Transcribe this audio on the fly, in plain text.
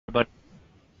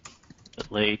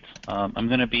late. I'm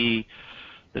going to be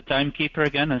the timekeeper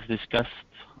again, as discussed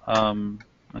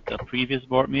at the previous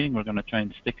board meeting. We're going to try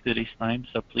and stick to these times,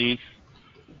 so please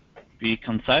be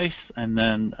concise, and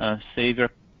then save your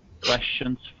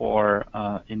questions for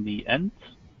in the end,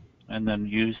 and then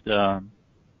use the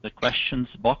questions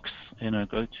box in a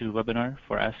GoToWebinar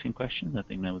for asking questions. I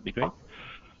think that would be great.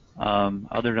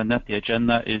 Other than that, the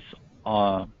agenda is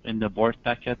in the board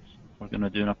packet. We're going to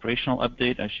do an operational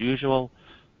update as usual,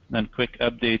 then quick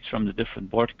updates from the different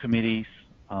board committees.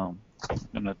 I'm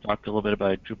going to talk a little bit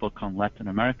about DrupalCon Latin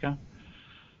America,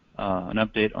 an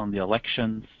update on the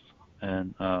elections,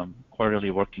 and quarterly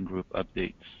working group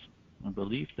updates. I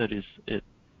believe that is it.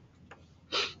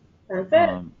 That's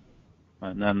it.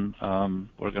 And then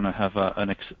we're going to have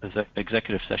an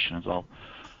executive session as well.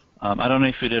 I don't know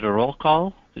if we did a roll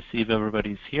call to see if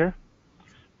everybody's here.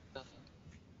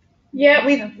 Yeah,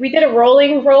 we did a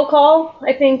rolling roll call.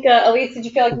 I think, Elise, did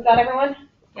you feel like we got everyone?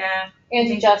 Yeah.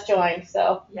 Angie just joined,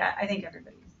 so. Yeah, I think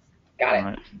everybody's got it.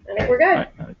 Right. I think we're good.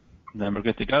 Right. Then we're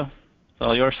good to go. It's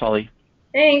all yours, Holly.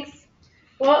 Thanks.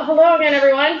 Well, hello again,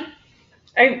 everyone.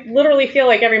 I literally feel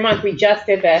like every month we just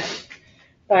did this,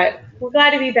 but we're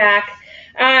glad to be back.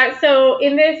 So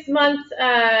in this month's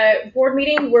board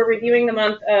meeting, we're reviewing the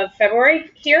month of February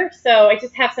here. So I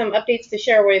just have some updates to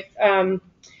share with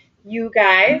you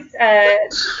guys.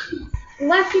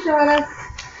 Bless you, Donna.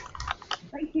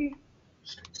 Thank you.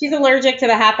 She's allergic to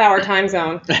the half-hour time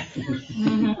zone.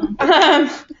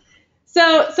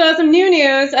 So some new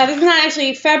news. This is not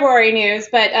actually February news,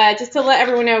 but just to let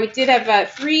everyone know, we did have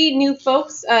 3 new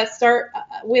folks start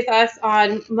with us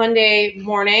on Monday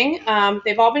morning.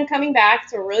 They've all been coming back,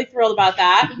 so we're really thrilled about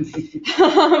that.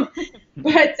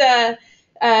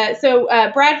 So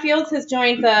Brad Fields has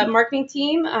joined the marketing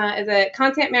team as a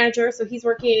content manager. So he's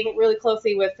working really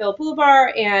closely with Phil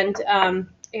Boulevar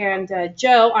and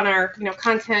Joe on our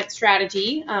content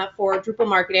strategy for Drupal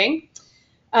marketing.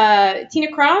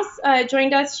 Tina Cross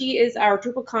joined us. She is our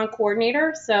DrupalCon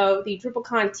coordinator. So the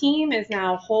DrupalCon team is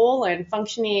now whole and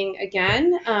functioning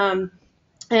again.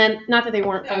 And not that they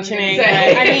weren't functioning, but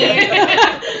I mean,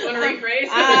 want to rephrase?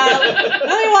 Let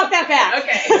me walk that back.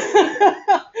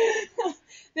 Okay.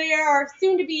 They are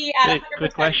soon to be at 100%.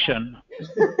 Quick question.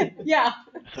 Yeah.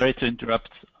 Sorry to interrupt.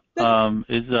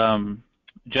 Is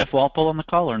Jeff Walpole on the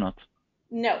call or not?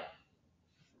 No.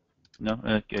 No?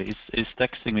 Okay. He's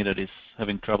texting me that he's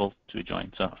having trouble to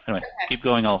join. So anyway, keep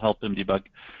going. I'll help him debug.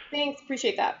 Thanks.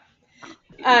 Appreciate that.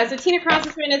 So Tina Cross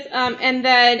has joined us, and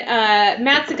then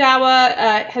Matt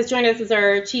Sagawa has joined us as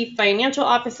our Chief Financial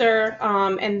Officer,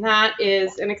 and that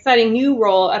is an exciting new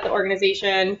role at the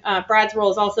organization. Brad's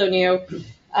role is also new.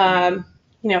 Hoping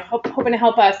to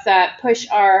help us push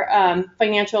our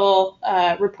financial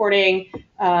reporting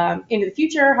into the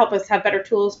future, help us have better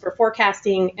tools for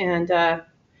forecasting and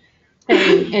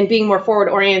being more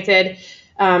forward-oriented,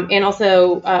 and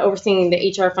also overseeing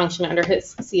the HR function under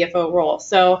his CFO role.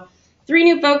 So 3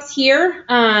 new folks here,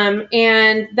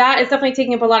 and that is definitely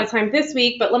taking up a lot of time this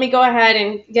week, but let me go ahead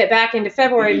and get back into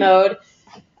February mode.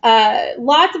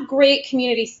 Lots of great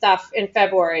community stuff in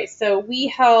February. So we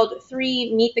held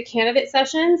 3 Meet the Candidate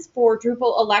sessions for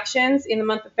Drupal elections in the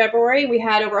month of February. We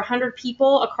had over 100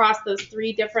 people across those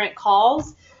 3 different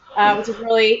calls, which is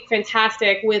really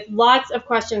fantastic, with lots of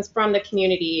questions from the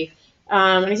community.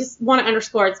 And I just want to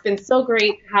underscore, it's been so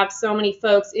great to have so many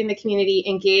folks in the community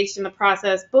engaged in the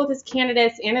process, both as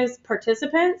candidates and as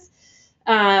participants,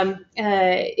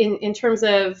 in terms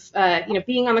of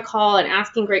being on the call and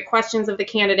asking great questions of the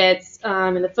candidates,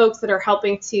 and the folks that are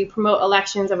helping to promote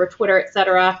elections over Twitter, et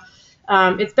cetera.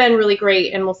 It's been really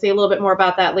great, and we'll see a little bit more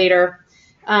about that later.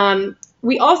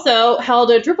 We also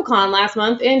held a DrupalCon last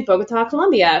month in Bogota,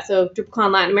 Colombia, so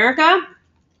DrupalCon Latin America.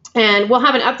 And we'll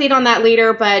have an update on that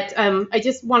later, but I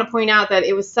just want to point out that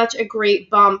it was such a great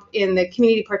bump in the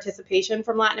community participation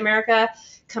from Latin America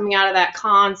coming out of that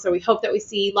con, so we hope that we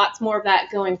see lots more of that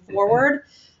going forward.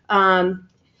 And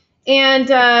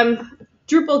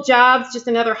Drupal jobs, just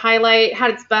another highlight,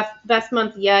 had its best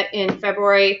month yet in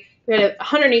February. We had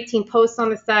 118 posts on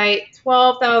the site,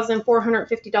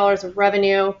 $12,450 of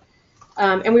revenue.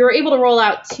 And we were able to roll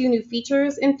out 2 new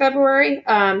features in February.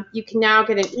 You can now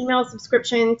get an email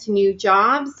subscription to new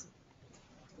jobs,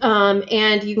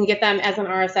 and you can get them as an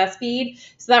RSS feed.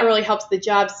 So that really helps the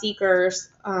job seekers,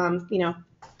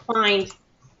 find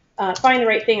the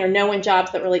right thing or know when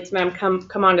jobs that relate to them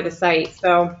come onto the site.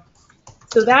 So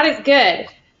that is good.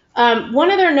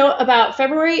 One other note about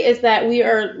February is that we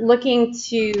are looking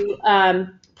to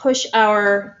push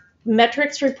our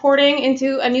metrics reporting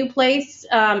into a new place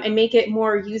and make it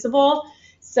more usable.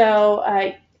 So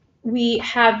we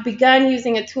have begun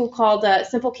using a tool called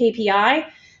Simple KPI.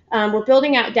 We're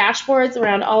building out dashboards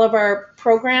around all of our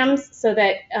programs so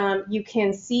that you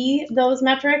can see those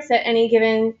metrics at any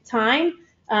given time.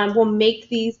 We'll make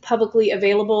these publicly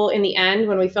available in the end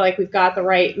when we feel like we've got the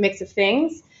right mix of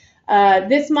things.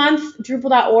 This month,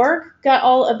 Drupal.org got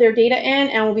all of their data in,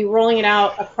 and we'll be rolling it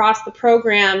out across the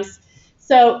programs.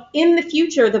 So in the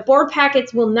future, the board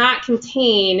packets will not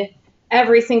contain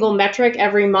every single metric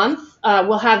every month.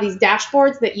 We'll have these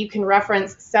dashboards that you can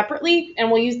reference separately, and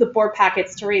we'll use the board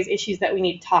packets to raise issues that we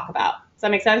need to talk about. Does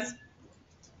that make sense?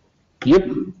 Yep.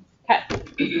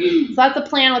 Okay. So that's the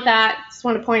plan with that. Just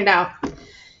want to point it out.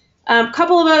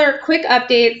 Couple of other quick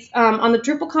updates. On the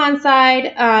DrupalCon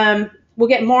side, we'll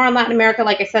get more on Latin America,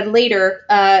 like I said, later.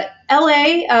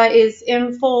 LA is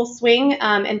in full swing,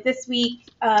 and this week,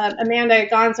 Amanda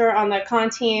Gonzer on the con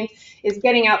team is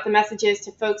getting out the messages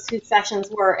to folks whose sessions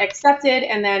were accepted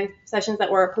and then sessions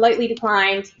that were politely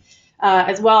declined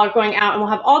as well are going out, and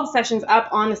we'll have all the sessions up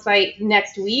on the site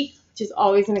next week, which is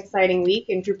always an exciting week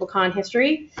in DrupalCon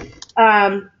history.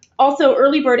 Also,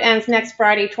 Early Bird ends next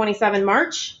Friday, 27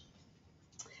 March.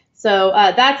 So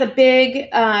that's a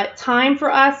big time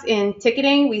for us in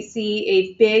ticketing. We see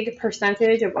a big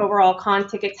percentage of overall con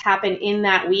tickets happen in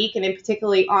that week, and in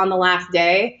particularly on the last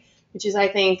day, which is, I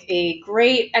think, a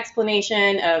great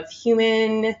explanation of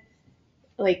human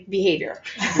behavior.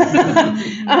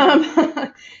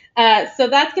 So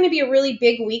that's going to be a really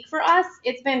big week for us.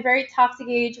 It's been very tough to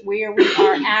gauge where we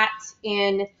are at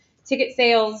in ticket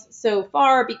sales so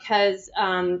far because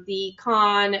the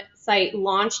con site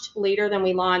launched later than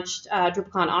we launched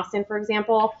DrupalCon Austin, for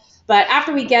example. But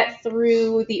after we get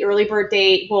through the early bird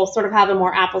date, we'll sort of have a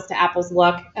more apples to apples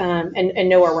look and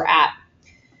know where we're at.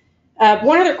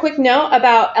 One other quick note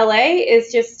about LA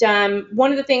is just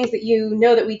one of the things that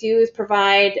that we do is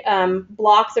provide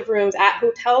blocks of rooms at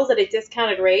hotels at a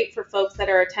discounted rate for folks that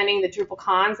are attending the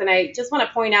DrupalCons. And I just want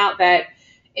to point out that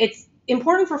it's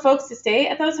important for folks to stay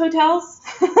at those hotels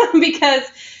because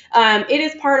it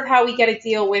is part of how we get a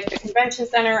deal with the convention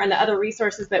center and the other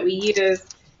resources that we use.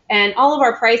 And all of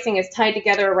our pricing is tied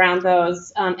together around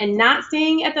those. And not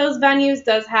staying at those venues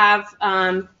does have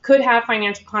could have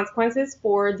financial consequences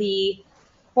for the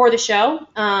show.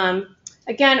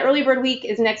 Again, Early Bird Week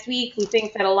is next week. We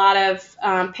think that a lot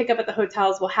of pickup at the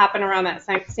hotels will happen around that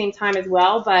same time as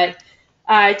well. But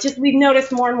just we've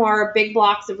noticed more and more big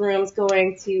blocks of rooms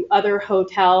going to other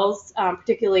hotels,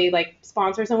 particularly like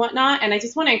sponsors and whatnot. And I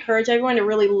just want to encourage everyone to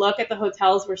really look at the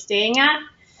hotels we're staying at.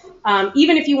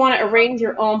 Even if you want to arrange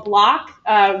your own block,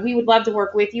 we would love to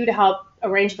work with you to help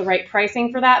arrange the right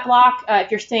pricing for that block. If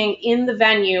you're staying in the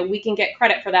venue, we can get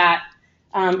credit for that,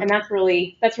 and that's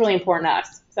really important to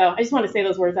us. So I just want to say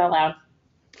those words out loud.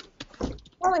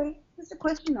 Holly, just a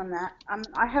question on that.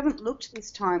 I haven't looked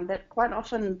this time, but quite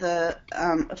often the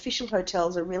official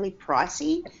hotels are really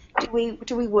pricey.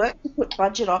 Do we work to put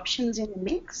budget options in the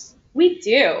mix? We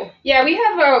do. Yeah, we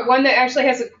have one that actually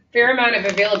has a fair amount of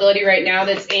availability right now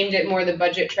that's aimed at more the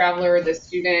budget traveler, the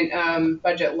student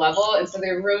budget level. And so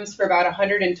there are rooms for about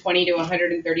 $120 to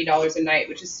 $130 a night,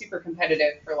 which is super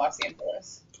competitive for Los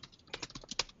Angeles.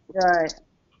 Right.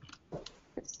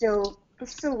 It's still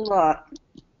a lot.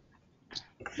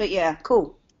 But yeah,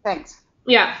 cool. Thanks.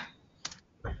 Yeah.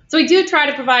 So we do try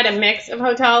to provide a mix of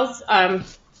hotels, in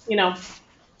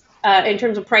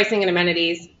terms of pricing and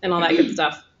amenities and all that good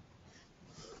stuff.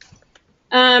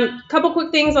 Couple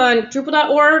quick things on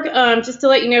Drupal.org. Just to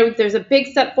let you know, there's a big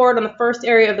step forward on the first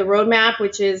area of the roadmap,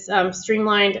 which is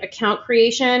streamlined account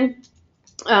creation.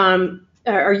 Streamlined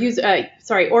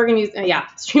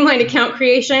account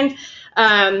creation.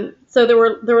 So there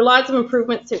were lots of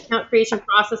improvements to account creation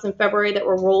process in February that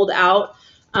were rolled out.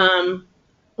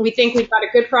 We think we've got a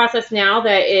good process now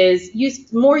that is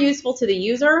more useful to the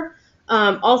user.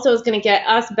 Also is going to get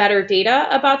us better data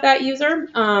about that user,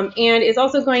 and is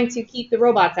also going to keep the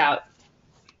robots out.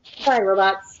 Sorry,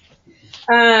 robots.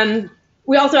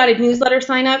 We also added newsletter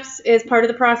signups as part of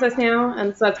the process now,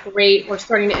 and so that's great. We're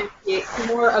starting to integrate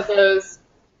more of those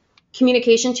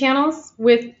communication channels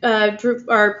with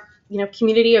our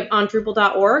community on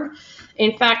Drupal.org.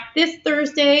 In fact, this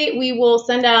Thursday we will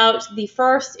send out the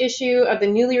first issue of the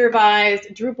newly revised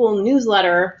Drupal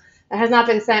newsletter that has not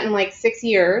been sent in like 6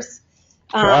 years.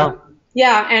 Wow.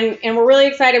 Yeah, and we're really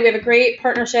excited. We have a great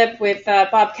partnership with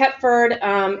Bob Kepford,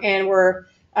 and we're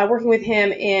working with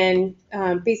him in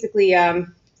basically,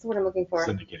 what's the word I'm looking for?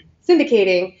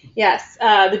 Syndicating, yes,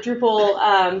 the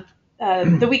Drupal,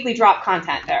 the weekly drop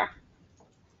content there.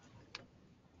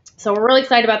 So we're really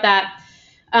excited about that.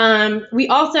 We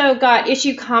also got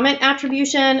issue comment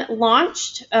attribution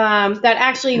launched. That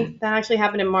actually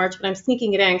happened in March, but I'm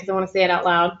sneaking it in because I want to say it out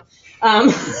loud.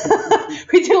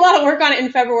 We did a lot of work on it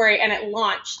in February, and it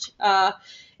launched.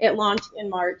 It launched in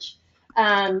March,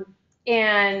 and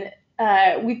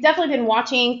we've definitely been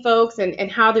watching folks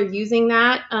and how they're using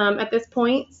that at this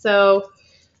point. So.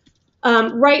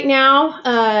 Right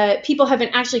now, people have been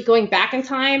actually going back in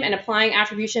time and applying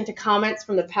attribution to comments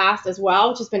from the past as well,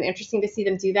 which has been interesting to see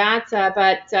them do that.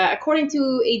 But according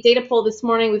to a data poll this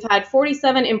morning, we've had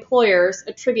 47 employers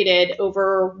attributed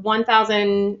over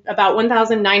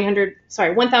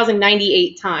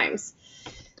 1,098 times.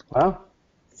 Wow.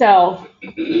 So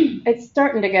it's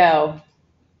starting to go.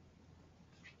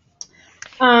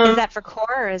 Is that for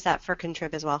core or is that for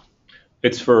contrib as well?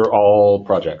 It's for all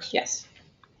projects. Yes.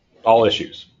 All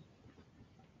issues.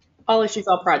 All issues,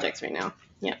 all projects right now.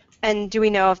 Yeah. And do we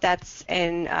know if that's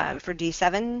in for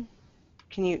D7?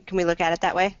 Can we look at it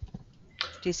that way?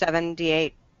 D7,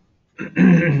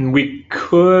 D8. We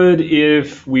could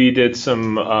if we did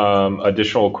some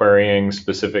additional querying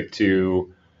specific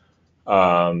to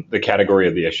the category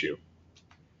of the issue.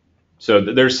 So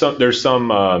there's some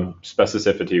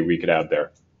specificity we could add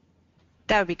there.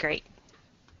 That would be great.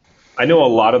 I know a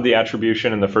lot of the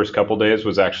attribution in the first couple days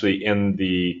was actually in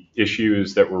the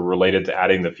issues that were related to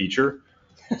adding the feature.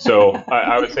 So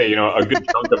I would say, a good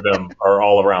chunk of them are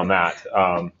all around that.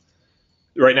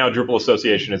 Right now, Drupal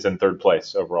Association is in third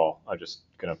place overall. I'm just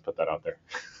going to put that out there.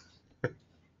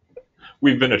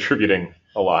 We've been attributing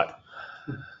a lot.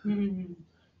 Mm-hmm.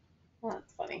 Well,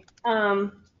 that's funny.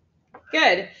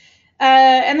 Good.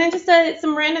 And then just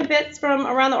some random bits from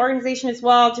around the organization as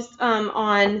well, just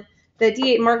on the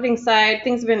D8 marketing side.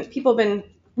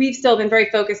 We've still been very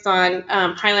focused on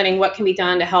highlighting what can be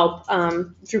done to help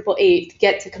Drupal 8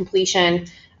 get to completion.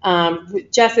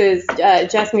 Jess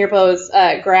Mirbo's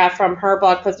graph from her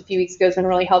blog post a few weeks ago has been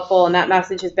really helpful, and that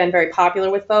message has been very popular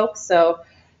with folks, so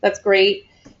that's great.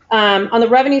 On the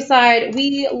revenue side,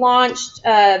 we launched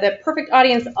the Perfect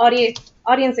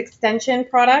Audience Extension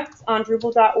product on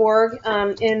Drupal.org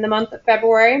in the month of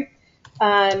February.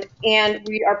 And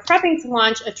we are prepping to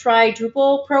launch a Try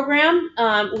Drupal program,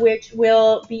 which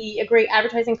will be a great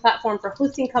advertising platform for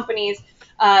hosting companies,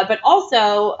 but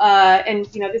also,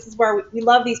 this is where we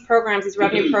love these programs, these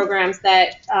revenue programs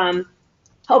that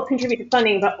help contribute to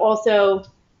funding, but also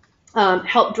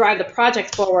help drive the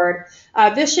project forward.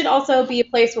 This should also be a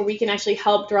place where we can actually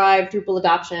help drive Drupal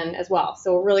adoption as well.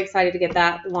 So we're really excited to get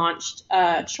that launched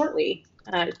shortly.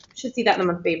 Should see that in the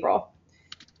month of April.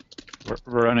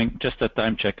 We're running just a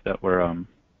time check that we're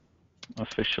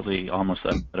officially almost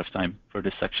out of time for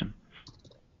this section.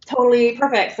 Totally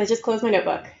perfect. So I just closed my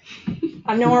notebook.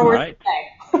 I have no more words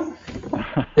to say.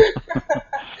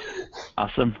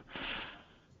 Awesome.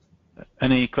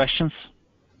 Any questions?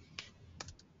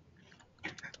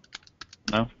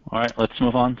 No? All right, let's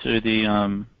move on to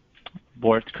the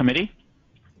board committee.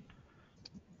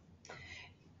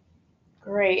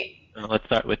 Great. Let's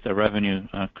start with the revenue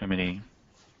committee.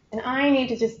 And I need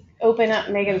to just open up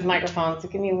Megan's microphone, so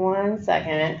give me 1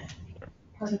 second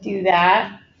to do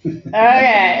that.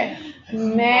 Okay.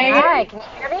 Megan. Hi, can you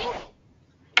hear me?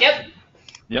 Yep.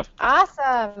 Yep.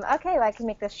 Awesome. Okay, well, I can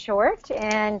make this short.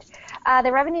 And the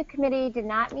Revenue Committee did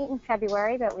not meet in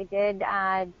February, but we did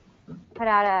put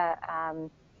out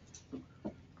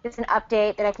just an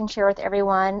update that I can share with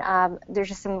everyone. There's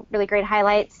just some really great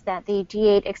highlights that the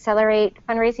D8 Accelerate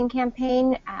fundraising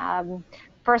campaign,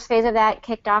 first phase of that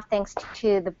kicked off thanks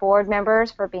to the board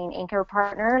members for being anchor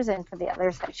partners and for the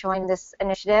others that joined this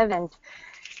initiative. And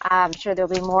I'm sure there'll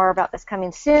be more about this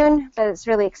coming soon, but it's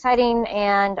really exciting.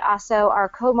 And also our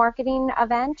co-marketing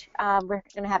event, we're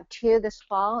going to have 2 this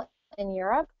fall in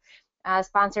Europe.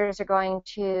 Sponsors are going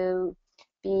to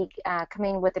be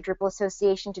coming with the Drupal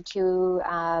Association to 2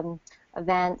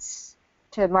 events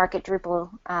to market Drupal.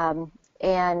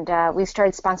 And we've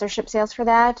started sponsorship sales for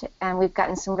that, and we've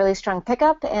gotten some really strong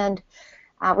pickup, and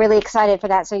really excited for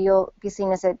that. So you'll be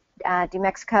seeing us at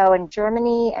DMexico in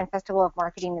Germany and Festival of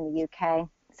Marketing in the UK.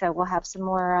 So we'll have some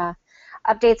more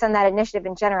updates on that initiative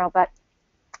in general, but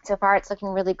so far it's looking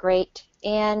really great.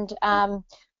 And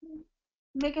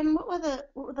Megan, what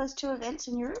were those 2 events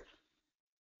in Europe?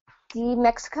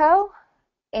 DMexico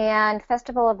and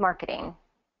Festival of Marketing.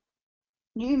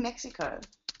 New Mexico.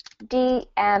 Sorry,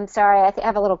 I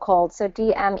have a little cold. So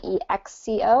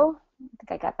DMEXCO. I think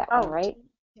I got that one right.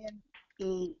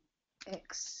 DMEXCO.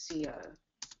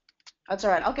 That's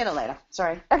all right. I'll get it later.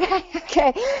 Sorry.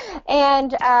 Okay.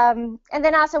 And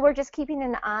then also we're just keeping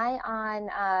an eye on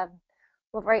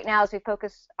well, right now, as we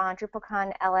focus on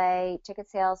DrupalCon LA ticket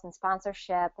sales and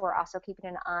sponsorship, we're also keeping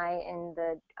an eye on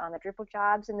the Drupal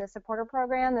jobs in the supporter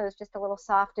program. That was just a little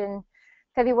soft in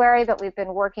February, but we've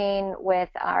been working with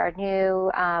our new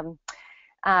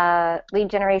lead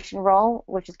generation role,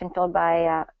 which has been filled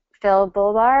by Phil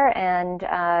Bulbar, and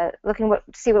looking to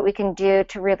see what we can do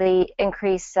to really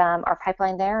increase our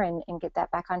pipeline there and get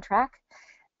that back on track.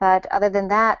 But other than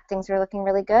that, things are looking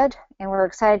really good, and we're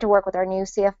excited to work with our new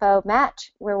CFO, Matt,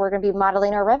 where we're going to be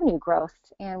modeling our revenue growth,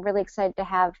 and really excited to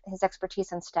have his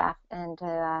expertise on staff and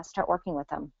to start working with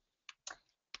him.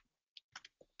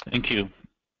 Thank you,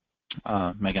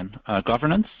 Megan.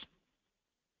 Governance?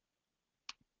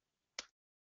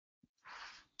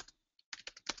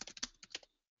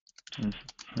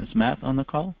 Is Matt on the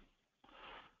call?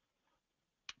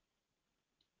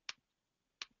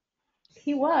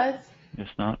 He was. If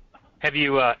not, Have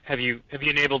you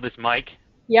enabled this mic?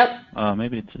 Yep.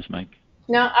 maybe it's his mic.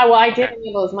 No, well, I did Okay.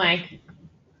 enable his mic.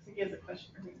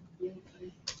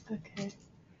 Okay.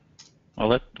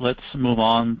 Well, let's move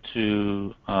on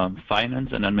to finance,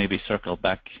 and then maybe circle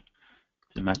back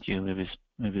to Matthew if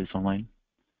he's online.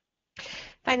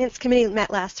 Finance Committee met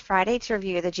last Friday to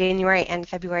review the January and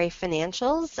February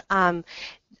financials.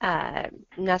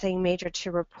 Nothing major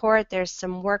to report. There's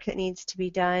some work that needs to be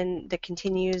done that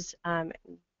continues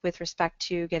with respect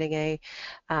to getting a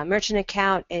merchant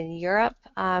account in Europe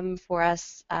for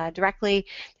us directly.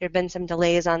 There have been some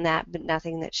delays on that, but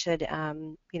nothing that should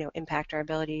impact our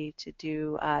ability to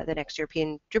do the next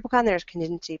European DrupalCon. There's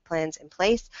contingency plans in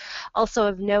place. Also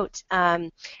of note,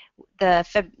 the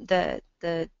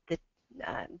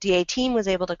DA team was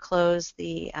able to close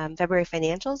the February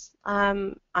financials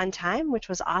on time, which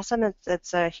was awesome.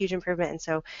 It's a huge improvement, and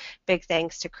so big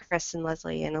thanks to Chris and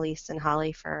Leslie and Elise and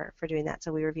Holly for doing that.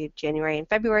 So we reviewed January and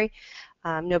February.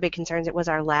 No big concerns. It was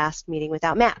our last meeting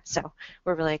without Matt, so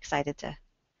we're really excited to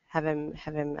have him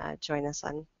join us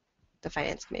on the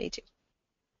Finance Committee too.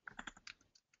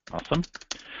 Awesome.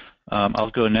 I'll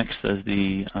go next as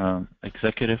the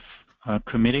executive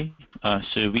committee.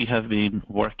 So we have been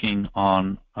working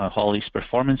on Holly's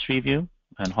performance review,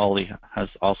 and Holly has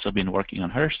also been working on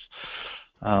hers.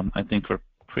 I think we're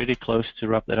pretty close to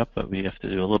wrap that up, but we have to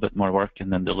do a little bit more work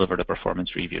and then deliver the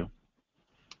performance review.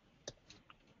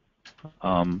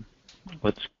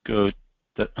 Let's go,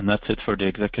 and that's it for the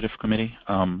executive committee.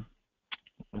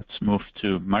 Let's move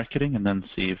to marketing and then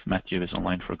see if Matthew is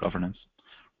online for governance.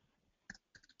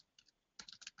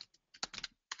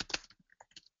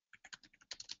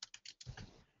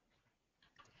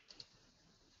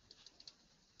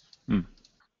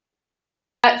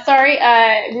 Sorry,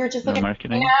 we were just looking at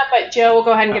marketing. Gina, but Joe will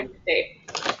go ahead and give an update.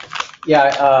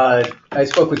 Yeah, I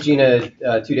spoke with Gina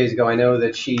 2 days ago. I know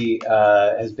that she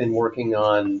has been working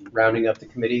on rounding up the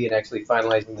committee and actually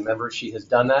finalizing the members. She has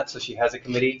done that, so she has a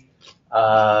committee,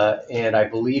 and I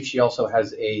believe she also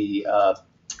has a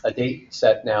date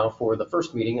set now for the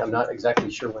first meeting. I'm not exactly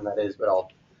sure when that is, but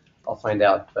I'll find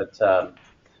out. But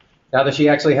now that she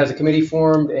actually has a committee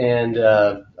formed and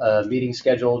a meeting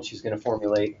scheduled, she's going to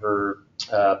formulate her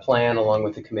plan along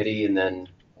with the committee, and then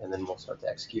we'll start to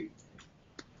execute.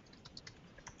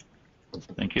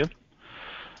 Thank you.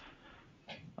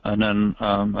 And then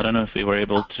I don't know if we were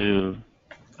able to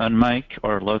unmic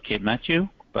or locate Matthew,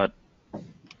 but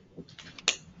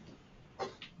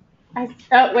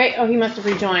Oh wait, he must have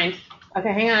rejoined.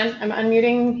 Okay, hang on. I'm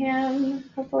unmuting him.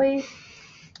 Hopefully.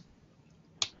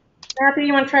 Matthew,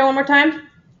 you want to try one more time?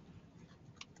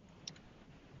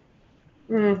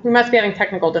 We must be having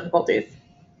technical difficulties.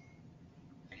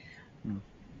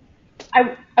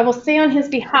 I will say on his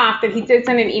behalf that he did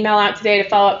send an email out today to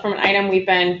follow up from an item we've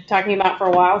been talking about for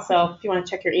a while. So if you want to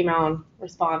check your email and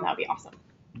respond, that would be awesome.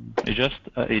 He just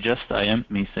IM'd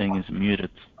me saying he's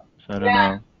muted, so I don't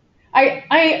know.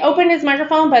 I opened his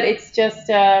microphone, but it's just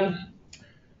then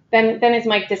his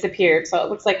mic disappeared. So it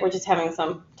looks like we're just having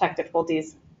some tech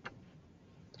difficulties.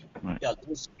 Right. Yeah,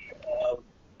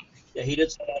 he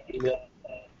did send out email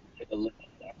like a link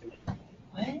document.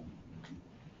 What?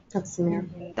 That's Samir.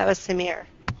 That was Samir.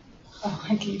 Oh,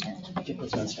 I gave it. Get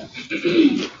those on staff.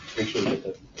 Make sure you get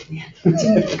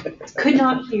that. Could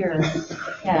not hear.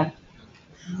 Yeah.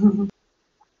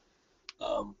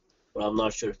 But I'm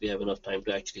not sure if we have enough time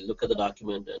to actually look at the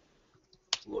document and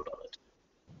vote on it.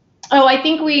 Oh, I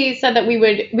think we said that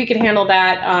we could handle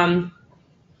that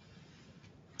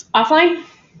offline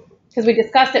because we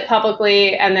discussed it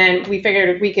publicly, and then we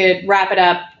figured we could wrap it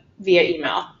up via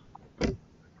email.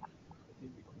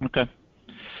 Okay.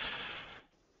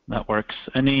 That works.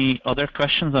 Any other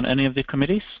questions on any of the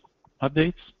committees?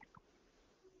 Updates?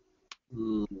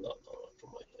 No, not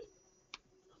from my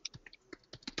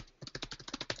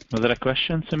Was it a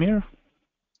question, Samir?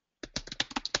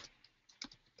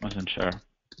 Wasn't sure.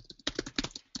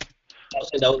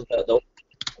 That was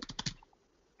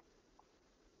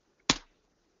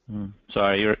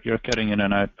Sorry, you're cutting in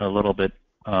and out a little bit,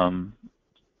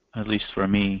 at least for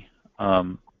me.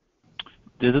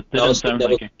 Didn't sound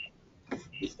like it.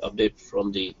 the update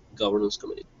from the governance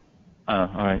committee. All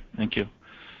right, thank you.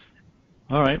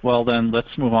 All right, well then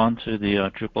let's move on to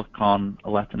the DrupalCon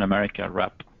Latin America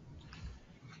rep.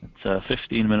 It's a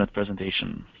 15-minute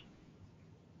presentation.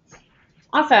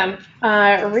 Awesome.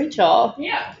 Rachel.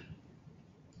 Yeah.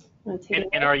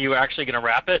 And are you actually going to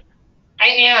wrap it? I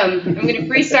am. I'm going to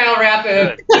freestyle rap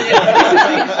it.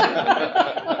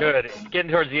 Good. It's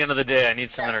getting towards the end of the day. I need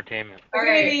some entertainment. It's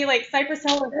going to be like Cypress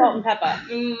Hill or Salt and Pepper?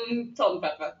 Salt and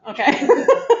pepper. Okay.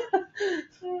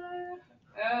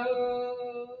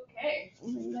 Okay.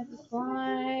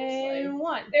 Slide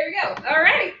one. There we go. All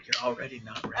right. You're already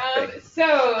not rapping.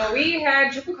 So we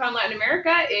had DrupalCon Latin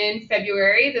America in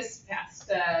February this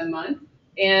past month.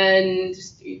 And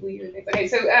okay,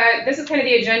 so this is kind of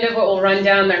the agenda of what we'll run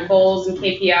down, their goals and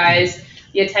KPIs,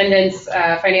 the attendance,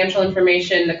 financial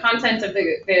information, the content of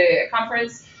the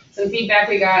conference, some feedback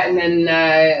we got, and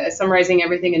then summarizing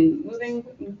everything and moving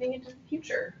into the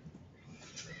future.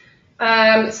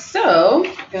 So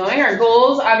our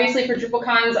goals, obviously for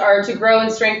DrupalCons, are to grow and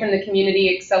strengthen the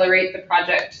community, accelerate the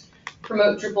project,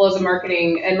 promote Drupal as a market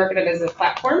it as a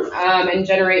platform, and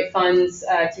generate funds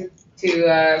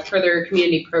to further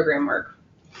community program work.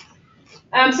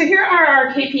 So here are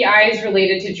our KPIs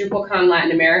related to DrupalCon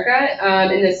Latin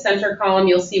America. In the center column,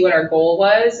 you'll see what our goal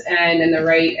was, and in the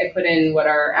right, I put in what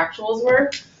our actuals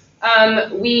were.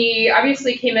 We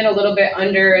obviously came in a little bit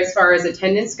under as far as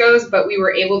attendance goes, but we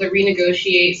were able to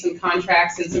renegotiate some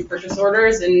contracts and some purchase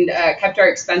orders and kept our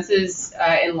expenses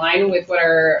in line with what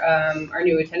our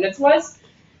new attendance was.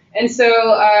 And so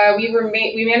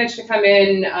we managed to come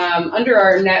in under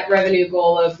our net revenue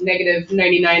goal of negative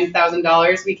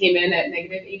 $99,000. We came in at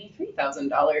negative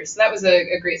 $83,000. So that was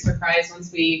a great surprise once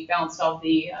we balanced all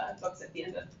the books at the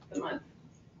end of the month.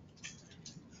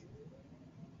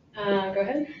 Go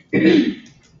ahead.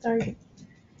 Sorry.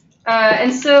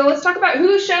 And so let's talk about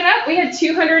who showed up. We had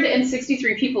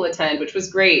 263 people attend, which was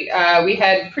great. We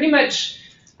had pretty much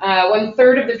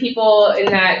 1/3 of the people in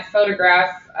that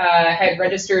photograph had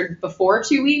registered before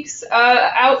 2 weeks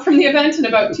out from the event, and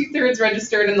about 2/3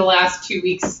 registered in the last 2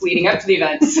 weeks leading up to the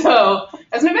event. So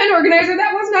as an event organizer,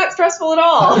 that was not stressful at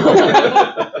all. Go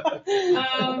ahead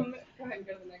and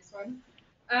go to the next one.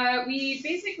 We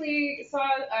basically saw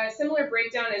a similar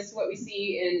breakdown as to what we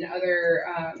see in other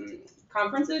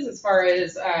conferences as far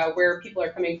as where people are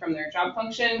coming from their job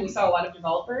function. We saw a lot of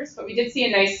developers, but we did see a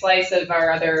nice slice of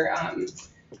our other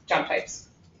job types.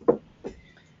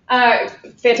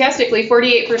 Fantastically,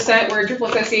 48% were Drupal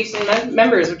Association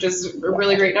members, which is a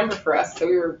really great number for us, so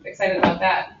we were excited about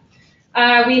that.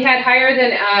 We had higher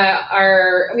than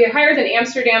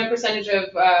Amsterdam percentage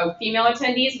of female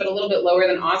attendees, but a little bit lower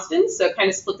than Austin, so kind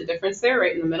of split the difference there,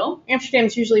 right in the middle.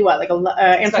 Amsterdam's usually what, like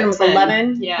Amsterdam was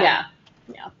 11? Yeah.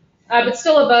 But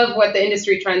still above what the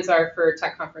industry trends are for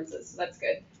tech conferences, so that's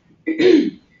good.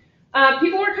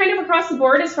 People were kind of across the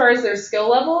board as far as their skill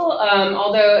level,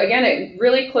 although, again, it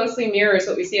really closely mirrors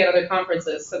what we see at other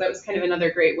conferences. So that was kind of another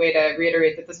great way to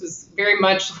reiterate that this was very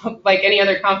much like any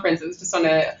other conference. It was just in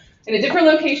a different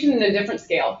location and a different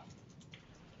scale.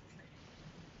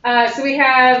 So we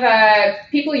have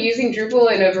people using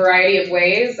Drupal in a variety of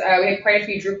ways. We had quite a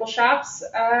few Drupal shops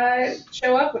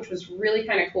show up, which was really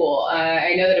kind of cool.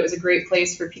 I know that it was a great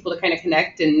place for people to kind of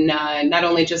connect, and not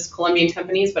only just Colombian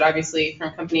companies, but obviously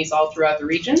from companies all throughout the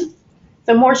region.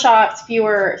 So more shops,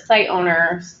 fewer site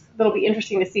owners. It'll be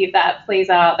interesting to see if that plays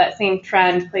out, that same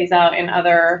trend plays out in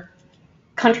other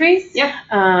countries. Yeah.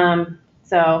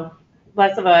 So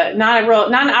less of not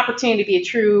an opportunity to be a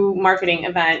true marketing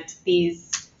event, these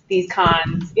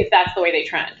cons, if that's the way they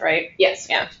trend, right? Yes.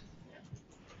 Yeah.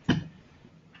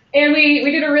 And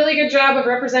we did a really good job of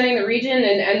representing the region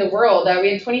and the world.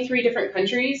 We had 23 different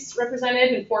countries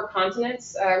represented in 4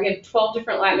 continents. We had 12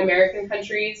 different Latin American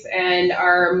countries, and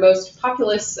our most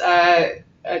populous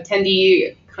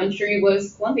attendee country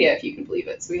was Colombia, if you can believe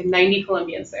it. So we had 90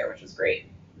 Colombians there, which was great.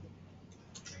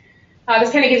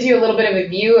 This kind of gives you a little bit of a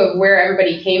view of where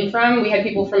everybody came from. We had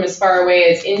people from as far away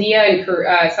as India and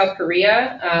South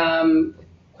Korea,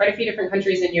 quite a few different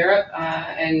countries in Europe,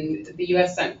 and the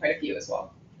US sent quite a few as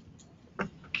well.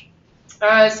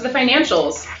 So the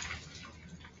financials.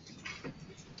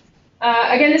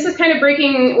 Again, this is kind of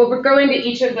breaking, we'll go into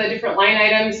each of the different line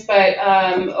items, but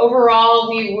overall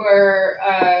we were,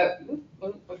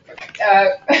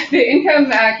 the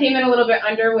income came in a little bit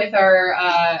under with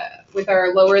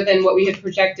our lower than what we had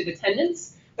projected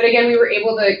attendance. But again, we were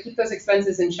able to keep those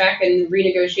expenses in check and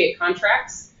renegotiate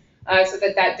contracts so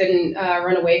that didn't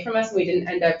run away from us, and we didn't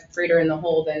end up greater in the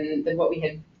hole than what we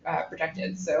had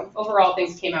projected. So overall,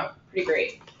 things came out pretty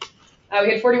great. We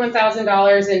had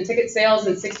 $41,000 in ticket sales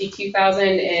and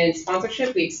 $62,000 in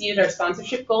sponsorship. We exceeded our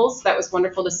sponsorship goals. That was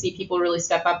wonderful to see people really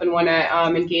step up and want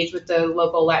to engage with the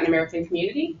local Latin American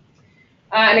community.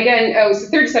 And again, so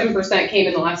 37% came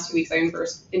in the last 2 weeks. I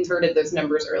inverted those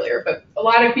numbers earlier, but a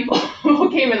lot of people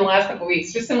came in the last couple of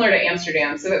weeks, just similar to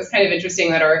Amsterdam. So that was kind of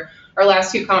interesting that our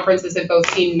last two conferences have both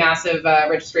seen massive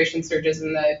registration surges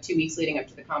in the 2 weeks leading up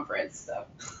to the conference.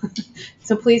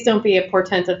 So please don't be a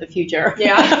portent of the future.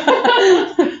 Yeah.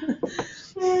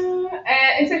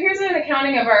 And so here's an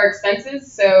accounting of our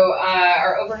expenses. So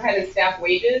our overhead and staff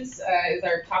wages is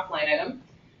our top line item.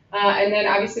 And then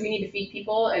obviously we need to feed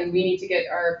people and we need to get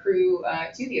our crew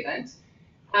to the event.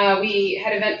 We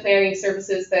had event planning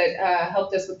services that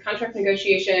helped us with contract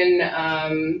negotiation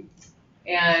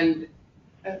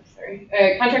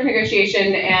contract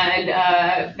negotiation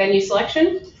and venue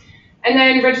selection. And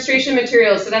then registration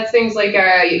materials. So that's things like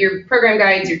your program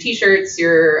guides, your t-shirts,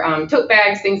 your tote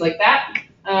bags, things like that.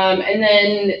 And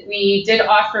then we did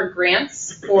offer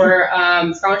grants for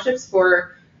scholarships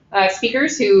for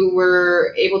speakers who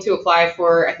were able to apply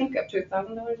for, I think, up to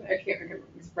 $1,000. I can't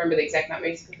remember the exact amount,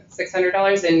 maybe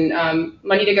 $600 in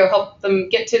money to go help them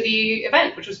get to the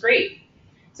event, which was great.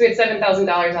 So we had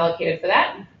 $7,000 allocated for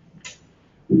that.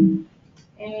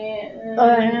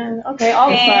 And okay,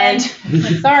 all the fun.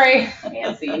 Sorry.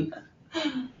 Fancy.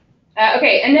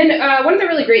 Okay, and then one of the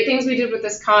really great things we did with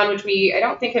this con, which I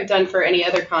don't think have done for any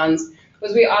other cons,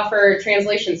 was we offer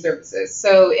translation services.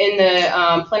 So in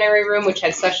the plenary room, which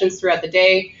had sessions throughout the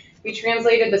day, we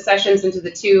translated the sessions into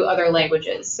the two other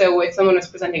languages. So if someone was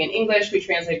presenting in English, we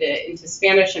translated it into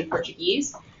Spanish and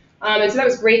Portuguese. And so that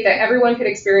was great that everyone could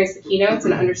experience the keynotes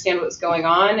and understand what was going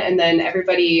on, and then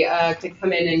everybody could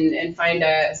come in and find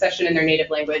a session in their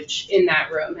native language in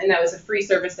that room. And that was a free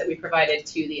service that we provided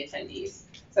to the attendees.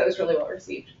 So that was really well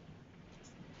received.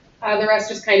 The rest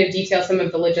just kind of detail some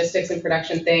of the logistics and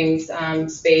production things,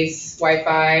 space,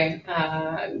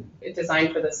 Wi-Fi,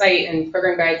 design for the site, and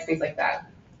program guides, things like that.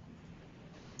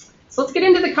 So let's get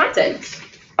into the content.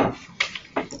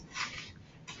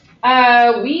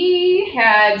 We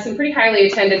had some pretty highly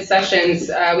attended sessions.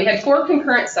 We had 4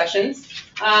 concurrent sessions.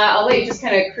 I'll let you just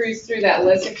kind of cruise through that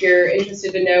list if you're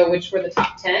interested to know which were the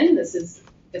top 10. This is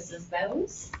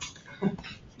those.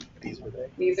 These were they.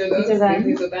 These are those.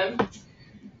 These are them.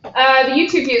 The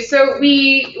YouTube views. So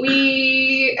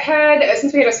we had,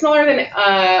 since we had a smaller than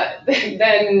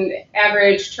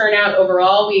average turnout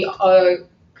overall, we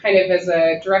kind of as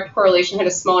a direct correlation had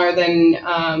a smaller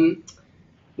than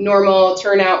normal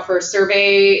turnout for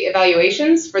survey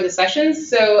evaluations for the sessions.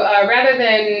 So rather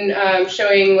than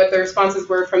showing what the responses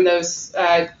were from those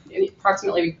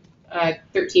approximately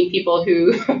 13 people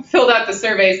who filled out the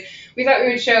surveys, we thought we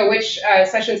would show which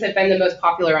sessions have been the most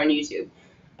popular on YouTube.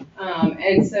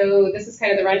 And so this is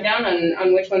kind of the rundown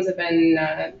on which ones have been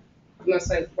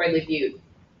most widely viewed.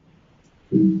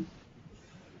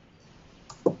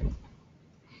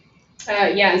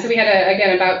 And so we had,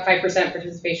 again, about 5%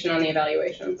 participation on the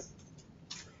evaluations.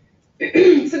 So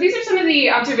these are some of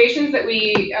the observations that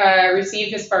we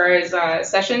received as far as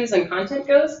sessions and content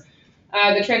goes.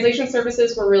 The translation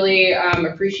services were really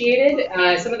appreciated.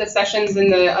 Some of the sessions in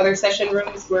the other session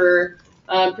rooms were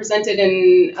presented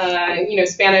in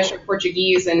Spanish or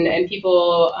Portuguese, and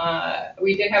people,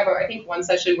 we did have, I think, one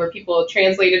session where people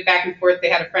translated back and forth. They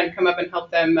had a friend come up and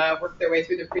help them work their way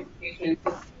through the presentation.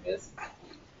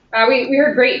 We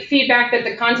heard great feedback that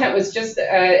the content was just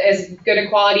as good a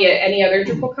quality at any other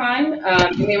DrupalCon,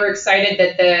 and they were excited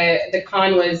that the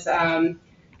con was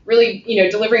really,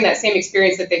 delivering that same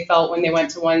experience that they felt when they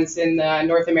went to ones in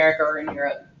North America or in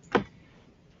Europe.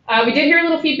 We did hear a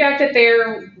little feedback that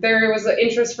there was an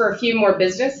interest for a few more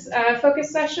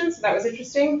business-focused sessions, so that was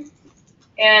interesting.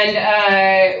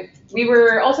 And we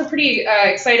were also pretty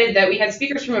excited that we had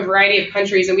speakers from a variety of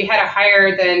countries, and we had a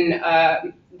higher than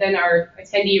our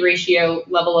attendee ratio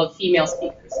level of female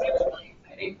speakers. So that was really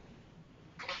exciting.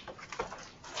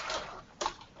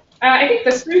 I think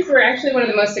the sprints were actually one of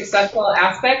the most successful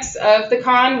aspects of the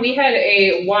con. We had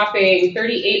a whopping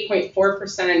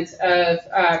 38.4%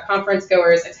 of conference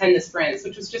goers attend the sprints,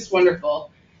 which was just wonderful.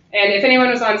 And if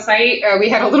anyone was on site, we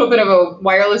had a little bit of a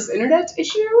wireless internet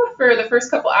issue for the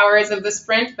first couple hours of the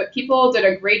sprint, but people did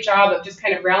a great job of just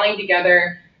kind of rallying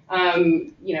together,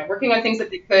 working on things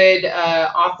that they could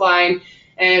offline.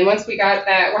 And once we got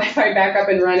that Wi-Fi back up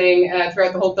and running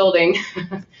throughout the whole building,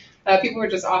 people were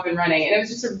just off and running. And it was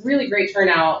just a really great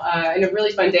turnout and a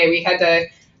really fun day. We had to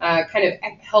kind of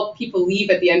help people leave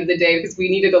at the end of the day because we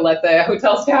needed to let the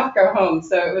hotel staff go home.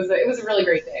 So it was a really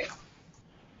great day.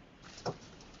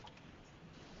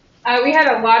 We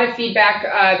had a lot of feedback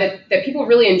that people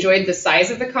really enjoyed the size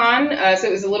of the con, so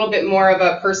it was a little bit more of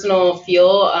a personal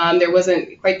feel. There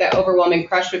wasn't quite that overwhelming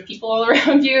crush of people all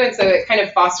around you, and so it kind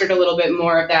of fostered a little bit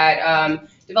more of that,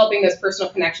 developing those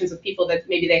personal connections with people that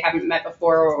maybe they haven't met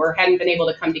before or hadn't been able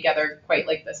to come together quite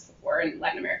like this before in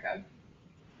Latin America.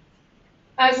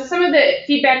 So some of the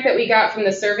feedback that we got from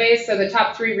the surveys, so the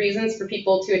top 3 reasons for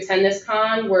people to attend this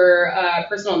con were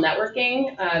personal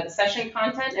networking, the session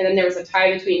content, and then there was a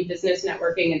tie between business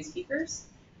networking and speakers.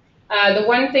 The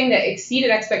one thing that exceeded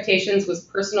expectations was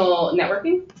personal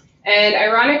networking. And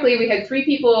ironically, we had 3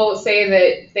 people say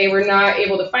that they were not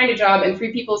able to find a job and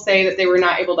 3 people say that they were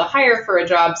not able to hire for a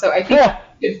job. So I think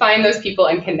we should find those people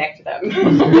and connect them.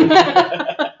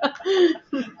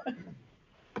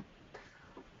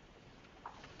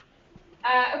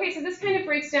 Okay, so this kind of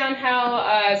breaks down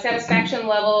how satisfaction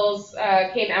levels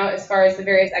came out as far as the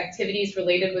various activities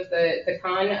related with the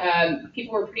con.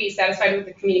 People were pretty satisfied with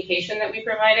the communication that we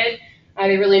provided.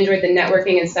 They really enjoyed the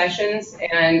networking and sessions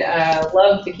and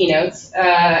loved the keynotes.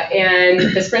 And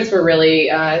the sprints were really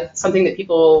something that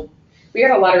we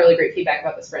got a lot of really great feedback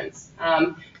about the sprints.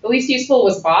 The least useful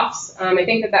was BOFs. I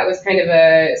think that was kind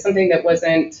of something that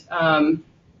wasn't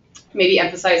maybe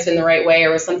emphasized in the right way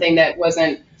or was something that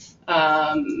wasn't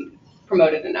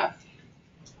promoted enough.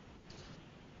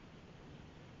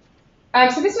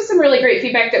 So this was some really great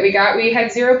feedback that we got. We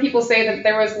had 0 people say that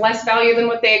there was less value than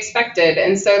what they expected,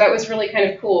 and so that was really kind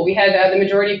of cool. We had the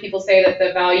majority of people say that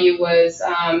the value was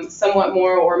somewhat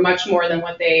more or much more than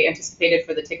what they anticipated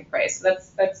for the ticket price. So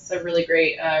that's a really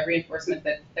great reinforcement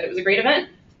that it was a great event.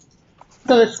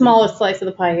 So the smallest slice of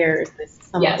the pie here is this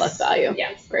somewhat less value.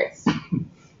 Yes. Great.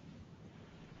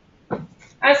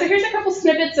 So here's a couple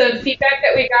snippets of feedback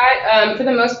that we got. For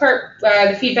the most part,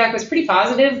 the feedback was pretty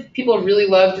positive. People really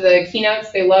loved the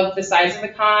keynotes. They loved the size of the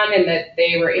con and that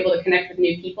they were able to connect with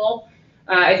new people.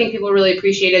 I think people really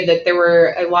appreciated that there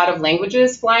were a lot of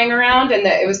languages flying around and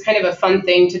that it was kind of a fun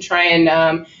thing to try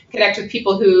and connect with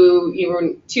people who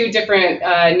were 2 different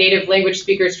native language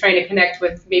speakers trying to connect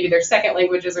with maybe their second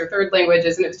languages or third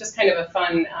languages, and it was just kind of a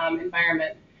fun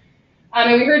environment.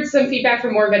 And we heard some feedback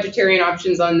for more vegetarian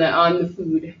options on the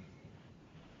food.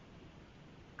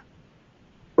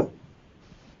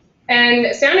 And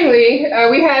astoundingly,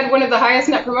 we had one of the highest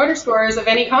net promoter scores of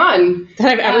any con that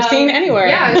I've ever seen anywhere.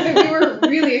 Yeah, so we were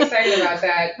really excited about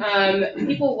that.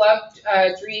 People loved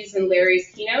Dries and Larry's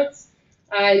keynotes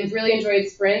and really enjoyed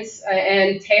sprints.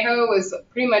 And Tejo was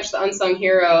pretty much the unsung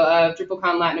hero of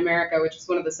DrupalCon Latin America, which is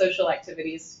one of the social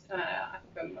activities I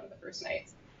think on one of the first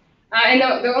nights. And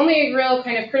the only real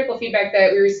kind of critical feedback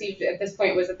that we received at this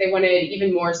point was that they wanted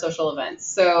even more social events.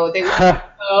 So they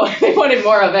wanted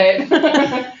more of it.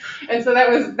 And so that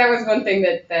was one thing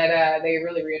that they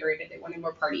really reiterated. They wanted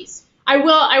more parties. I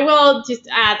will just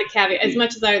add the caveat, as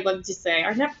much as I would love to say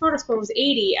our net promoter score was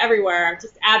 80 everywhere,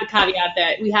 just add the caveat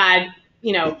that we had,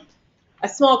 a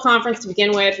small conference to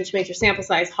begin with, which makes your sample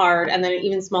size hard, and then an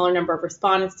even smaller number of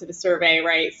respondents to the survey,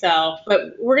 right? So,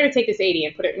 but we're going to take this 80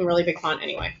 and put it in really big font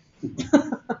anyway.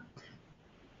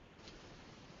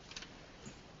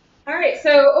 All right,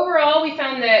 so overall, we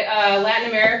found that Latin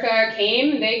America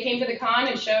they came to the con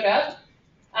and showed up,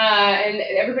 and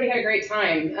everybody had a great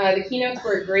time. The keynotes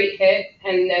were a great hit,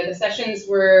 and the sessions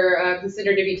were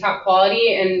considered to be top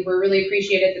quality, and were really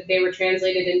appreciated that they were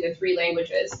translated into 3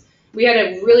 languages. We had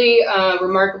a really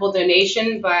remarkable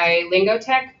donation by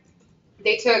Lingotech.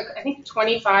 They took, I think,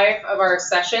 25 of our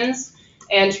sessions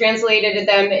and translated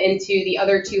them into the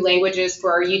other 2 languages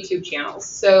for our YouTube channels.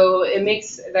 So it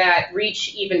makes that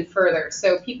reach even further.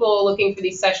 So people looking for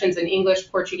these sessions in English,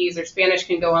 Portuguese, or Spanish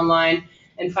can go online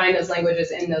and find those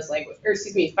languages in those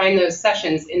find those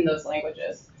sessions in those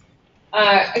languages.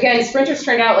 Again, sprinters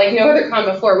turned out like no other con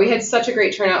before. We had such a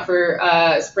great turnout for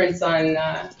sprints on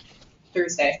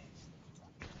Thursday.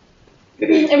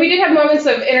 And we did have moments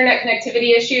of internet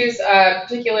connectivity issues,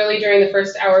 particularly during the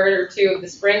first hour or 2 of the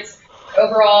sprints.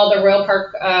 Overall, the Royal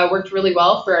Park worked really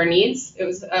well for our needs. It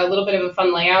was a little bit of a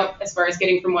fun layout as far as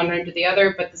getting from one room to the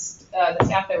other, but the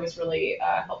staff there was really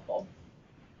helpful.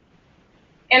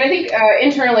 And I think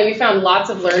internally we found lots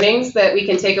of learnings that we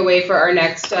can take away for our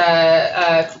next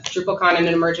DrupalCon in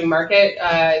an emerging market,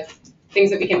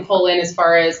 things that we can pull in as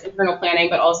far as internal planning,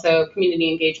 but also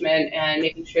community engagement and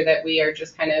making sure that we are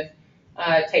just kind of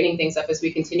tightening things up as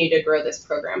we continue to grow this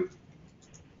program.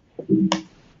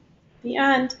 The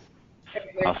end.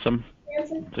 Awesome.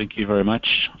 Thank you very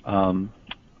much. I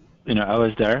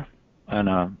was there, and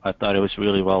I thought it was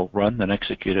really well run and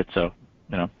executed. So,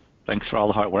 thanks for all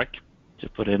the hard work to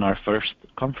put in our first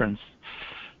conference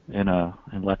in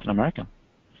Latin America.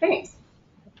 Thanks.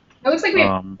 It looks like we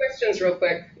have questions real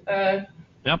quick.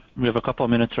 Yep, we have a couple of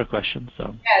minutes for questions.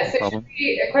 So yeah, so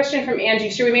a question from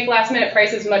Angie. Should we make last minute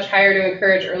prices much higher to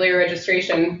encourage earlier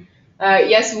registration?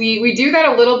 Yes, we do that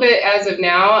a little bit as of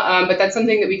now, but that's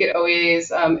something that we could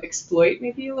always exploit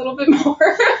maybe a little bit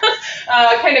more,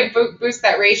 kind of boost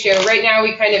that ratio. Right now,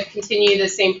 we kind of continue the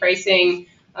same pricing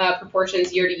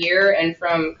proportions year to year and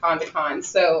from con to con.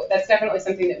 So that's definitely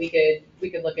something that we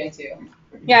could look into.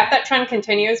 Yeah, if that trend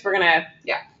continues, we're gonna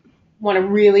want to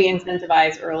really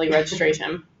incentivize early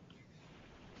registration.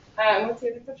 What's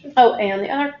the other question? Oh, and the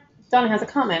other, Donna has a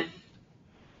comment.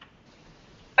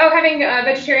 Oh, having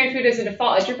vegetarian food as a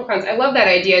default at DrupalCons. I love that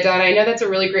idea, Donna. I know that's a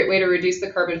really great way to reduce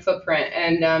the carbon footprint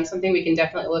and something we can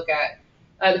definitely look at.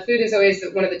 The food is always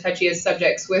one of the touchiest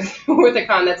subjects with a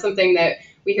con. That's something that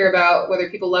we hear about, whether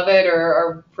people love it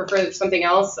or prefer something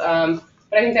else. But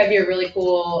I think that'd be a really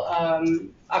cool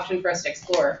option for us to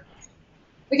explore.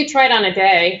 We could try it on a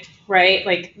day, right?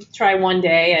 Like try one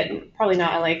day, and probably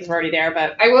not LA because we're already there.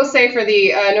 But I will say for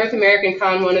the North American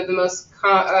con, one of the most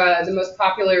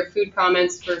popular food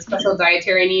comments for special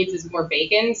dietary needs is more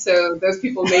bacon. So those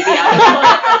people may be out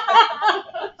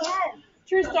of it.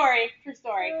 True story. True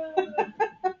story.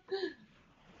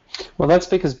 Well, that's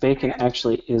because bacon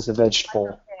actually is a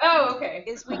vegetable. Oh, okay.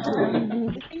 The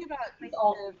thing about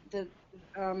the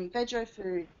veggie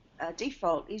food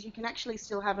default is you can actually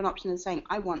still have an option of saying,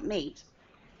 I want meat,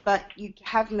 but you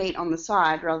have meat on the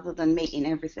side rather than meat in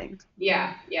everything.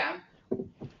 Yeah, yeah.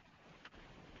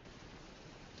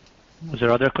 Was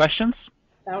there other questions?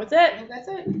 That was it. That's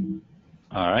it.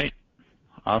 All right.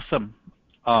 Awesome.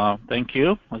 Thank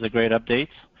you. It was a great update.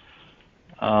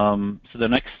 So the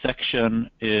next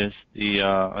section is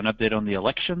an update on the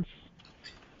elections.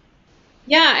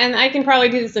 Yeah, and I can probably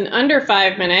do this in under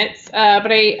 5 minutes,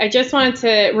 but I just wanted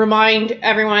to remind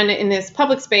everyone in this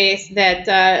public space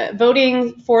that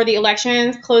voting for the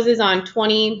elections closes on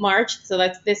 20 March, so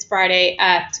that's this Friday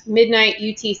at midnight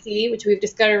UTC, which we've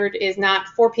discovered is not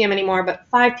 4 p.m. anymore, but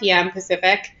 5 p.m.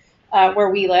 Pacific, where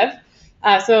we live.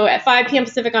 So at 5 p.m.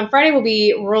 Pacific on Friday, we'll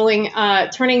be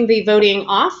turning the voting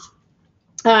off.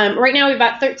 Right now, we've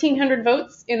got 1,300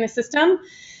 votes in the system.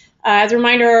 As a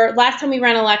reminder, last time we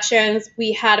ran elections,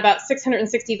 we had about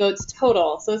 660 votes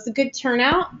total. So it's a good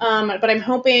turnout, but I'm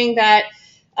hoping that,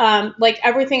 like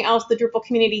everything else the Drupal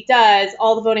community does,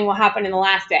 all the voting will happen in the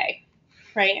last day,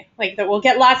 right? Like that we'll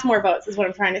get lots more votes is what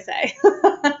I'm trying to say.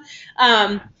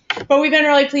 But we've been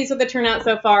really pleased with the turnout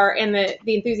so far and the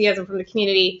enthusiasm from the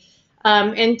community.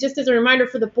 And just as a reminder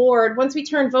for the board, once we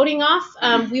turn voting off,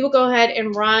 we will go ahead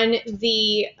and run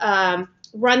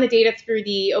the data through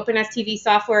the OpenSTV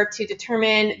software to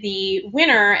determine the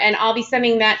winner, and I'll be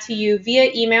sending that to you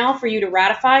via email for you to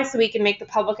ratify so we can make the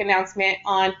public announcement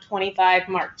on 25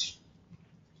 March.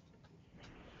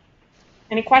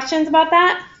 Any questions about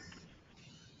that?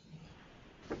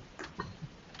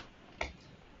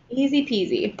 Easy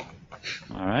peasy.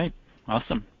 All right,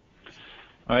 awesome.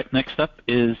 All right, next up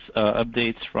is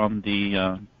updates from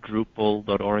the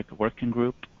Drupal.org working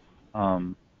group.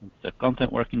 The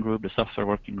content working group, the software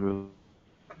working group,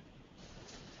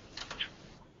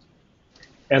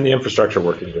 and the infrastructure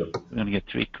working group. We're going to get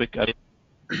 3 quick updates.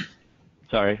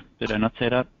 Sorry, did I not say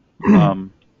that? So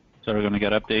we're going to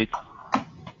get updates,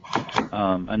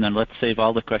 and then let's save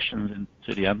all the questions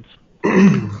to the end.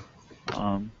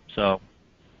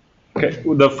 Okay,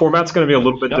 the format's going to be a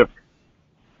little bit different.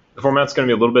 The format's going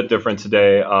to be a little bit different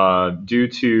today due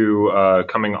to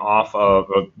coming off of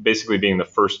basically being the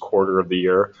first quarter of the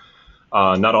year.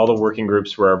 Not all the working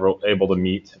groups were able to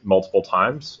meet multiple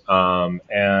times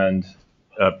and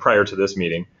prior to this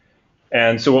meeting.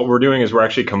 And so what we're doing is we're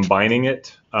actually combining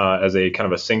it as a kind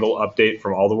of a single update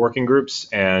from all the working groups.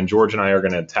 And George and I are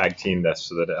going to tag team this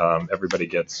so that everybody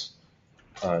gets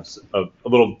a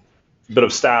little bit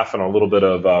of staff and a little bit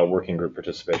of working group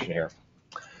participation here.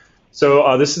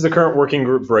 So this is the current working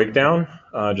group breakdown,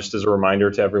 just as a reminder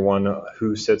to everyone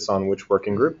who sits on which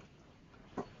working group.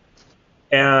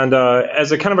 And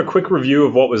as a kind of a quick review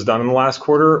of what was done in the last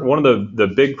quarter, one of the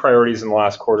big priorities in the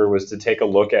last quarter was to take a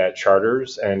look at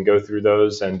charters and go through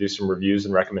those and do some reviews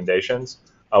and recommendations.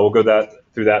 We'll go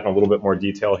through that in a little bit more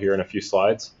detail here in a few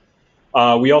slides.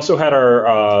 We also had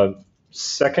our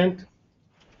second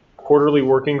quarterly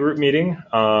working group meeting,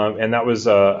 and that was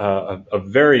a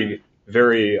very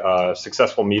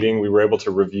successful meeting. We were able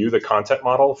to review the content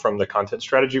model from the content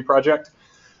strategy project.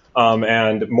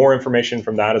 And more information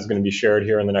from that is going to be shared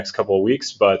here in the next couple of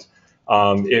weeks. But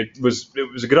it was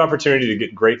a good opportunity to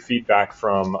get great feedback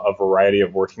from a variety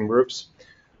of working groups.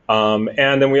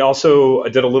 And then we also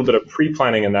did a little bit of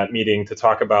pre-planning in that meeting to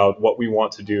talk about what we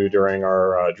want to do during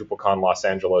our DrupalCon Los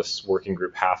Angeles working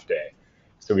group half day.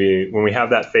 So when we have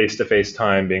that face-to-face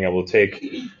time, being able to take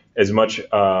as much,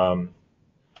 to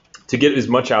get as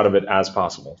much out of it as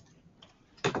possible.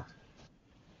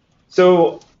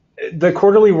 So the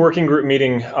quarterly working group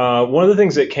meeting, one of the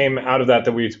things that came out of that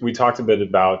we talked a bit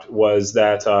about was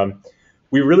that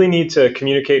we really need to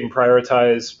communicate and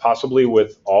prioritize possibly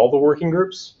with all the working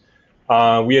groups.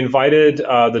 We invited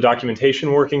the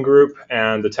documentation working group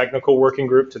and the technical working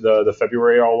group to the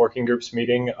February all working groups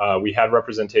meeting. We had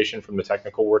representation from the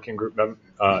technical working group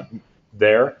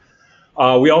there.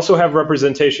 We also have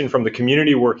representation from the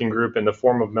community working group in the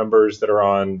form of members that are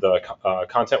on the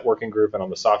content working group and on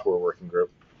the software working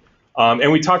group.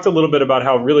 And we talked a little bit about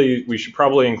how really we should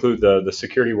probably include the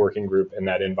security working group in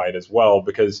that invite as well,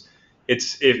 because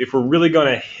if we're really going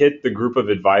to hit the group of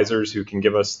advisors who can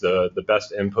give us the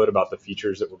best input about the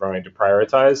features that we're going to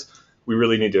prioritize, we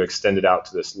really need to extend it out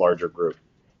to this larger group.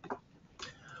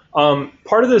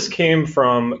 Part of this came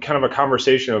from kind of a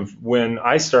conversation of when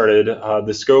I started,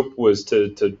 the scope was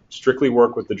to strictly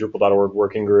work with the Drupal.org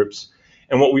working groups.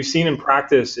 And what we've seen in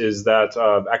practice is that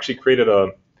actually created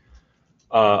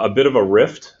a bit of a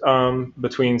rift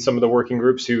between some of the working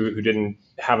groups who didn't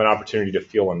have an opportunity to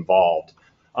feel involved.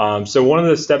 So one of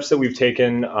the steps that we've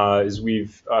taken is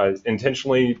we've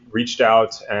intentionally reached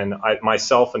out, and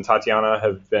myself and Tatiana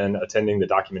have been attending the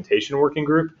documentation working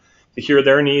group to hear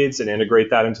their needs and integrate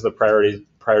that into the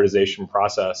prioritization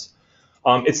process.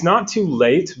 It's not too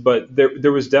late, but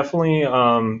there was definitely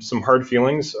some hard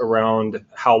feelings around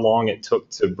how long it took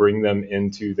to bring them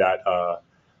into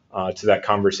that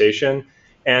conversation.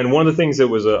 And one of the things that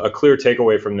was a clear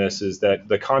takeaway from this is that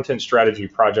the content strategy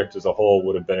project as a whole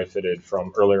would have benefited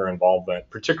from earlier involvement,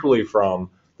 particularly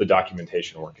from the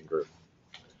documentation working group.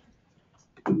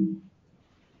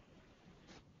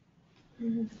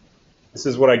 This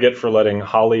is what I get for letting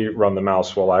Holly run the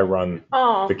mouse while I run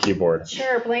the keyboard.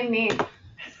 Sure, blame me.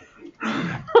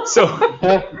 So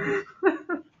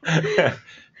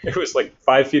it was like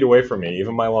 5 feet away from me.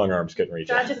 Even my long arms couldn't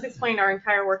reach it. That just explained our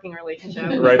entire working relationship.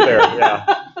 Right there,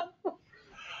 yeah.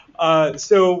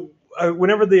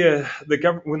 Whenever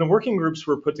when the working groups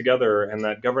were put together and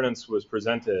that governance was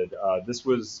presented, this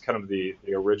was kind of the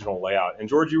original layout. And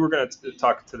George, you were going to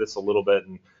talk to this a little bit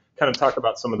and kind of talk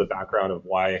about some of the background of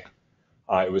why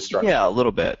it was structured. Yeah, a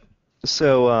little bit.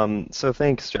 So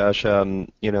thanks, Josh. So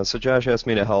Josh asked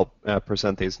me to help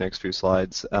present these next few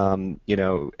slides.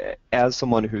 As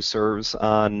someone who serves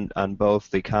on both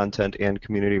the content and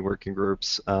community working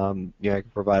groups, I can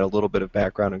provide a little bit of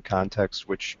background and context,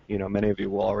 which many of you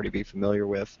will already be familiar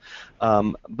with.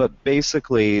 But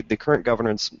basically, the current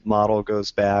governance model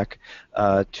goes back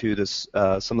to this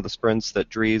some of the sprints that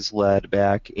Dries led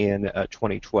back in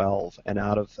 2012, and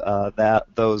out of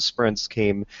those sprints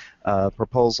came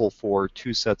proposal for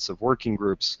 2 sets of working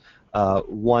groups,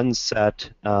 one set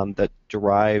that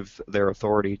derive their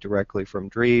authority directly from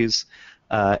Dries,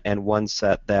 and one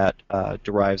set that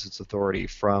derives its authority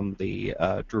from the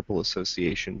Drupal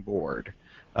Association Board.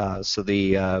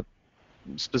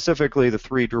 Specifically, the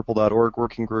 3 Drupal.org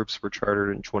working groups were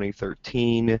chartered in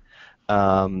 2013,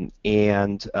 and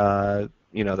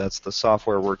that's the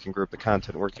software working group, the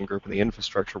content working group, and the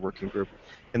infrastructure working group.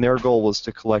 And their goal was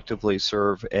to collectively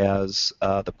serve as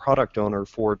the product owner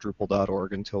for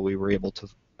Drupal.org until we were able to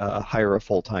hire a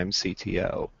full-time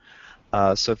CTO.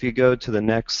 So if you go to the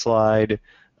next slide,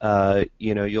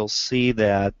 you'll see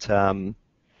that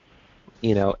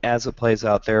as it plays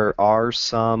out, there are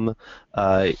some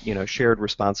shared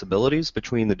responsibilities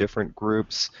between the different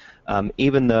groups,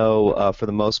 even though for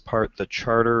the most part the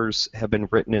charters have been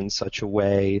written in such a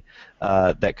way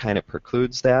that kind of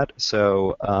precludes that.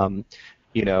 So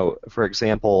for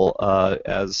example,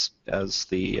 as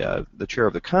the chair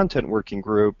of the content working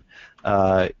group,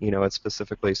 it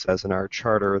specifically says in our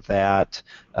charter that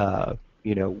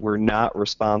we're not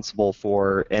responsible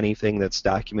for anything that's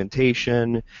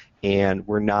documentation, and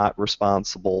we're not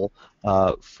responsible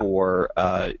for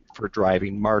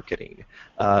driving marketing.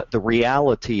 The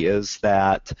reality is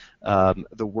that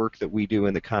the work that we do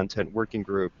in the content working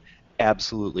group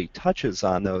absolutely touches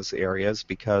on those areas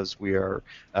because we are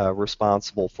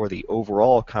responsible for the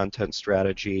overall content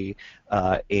strategy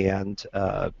and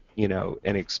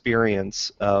an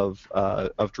experience of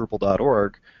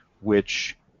Drupal.org,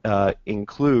 which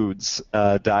includes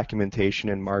documentation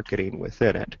and marketing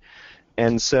within it.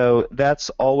 And so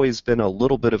that's always been a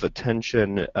little bit of a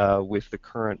tension with the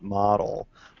current model.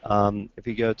 If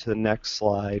you go to the next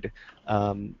slide,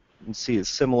 you can see a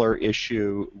similar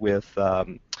issue with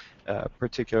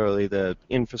particularly the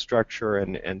infrastructure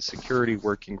and security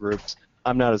working groups.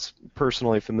 I'm not as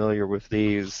personally familiar with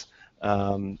these,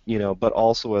 but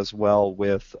also as well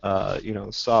with, the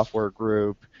software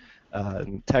group,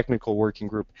 technical working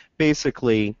group,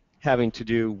 basically having to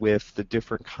do with the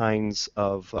different kinds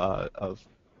of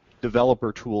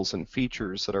developer tools and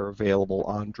features that are available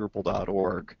on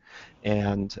Drupal.org,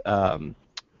 and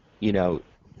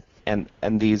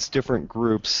and these different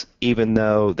groups, even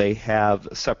though they have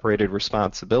separated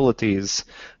responsibilities,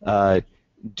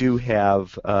 do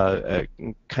have a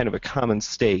kind of a common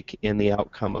stake in the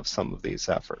outcome of some of these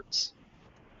efforts.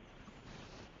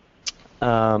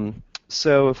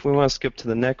 So if we want to skip to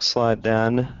the next slide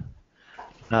then.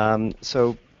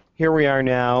 So here we are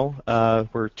now.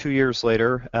 We're 2 years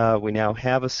later. We now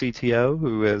have a CTO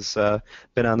who has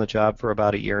been on the job for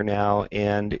about a year now,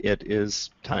 and it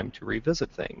is time to revisit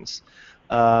things.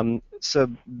 So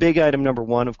big item number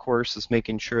one, of course, is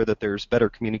making sure that there's better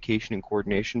communication and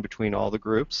coordination between all the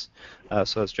groups.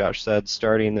 So as Josh said,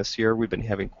 starting this year, we've been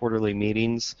having quarterly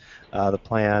meetings. The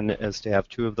plan is to have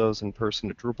 2 of those in person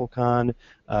at DrupalCon,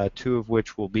 2 of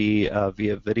which will be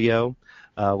via video.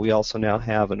 We also now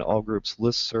have an all groups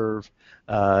listserv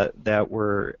that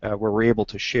we're able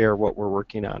to share what we're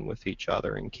working on with each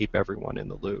other and keep everyone in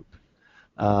the loop.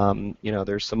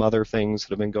 There's some other things that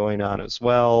have been going on as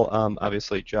well.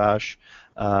 Obviously, Josh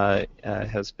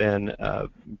has been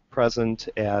present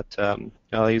at.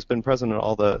 He's been present at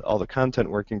all the content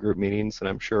working group meetings, and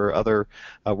I'm sure other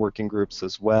working groups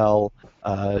as well.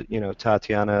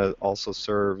 Tatiana also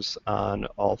serves on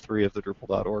all 3 of the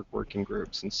Drupal.org working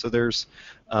groups, and so there's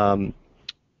a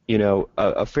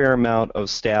fair amount of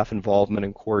staff involvement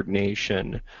and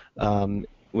coordination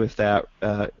with that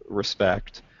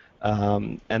respect.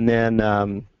 And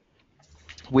then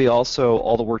we also,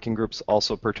 all the working groups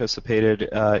also participated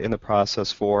in the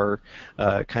process for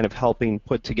kind of helping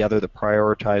put together the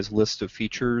prioritized list of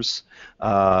features,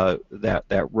 that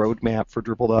roadmap for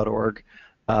Drupal.org.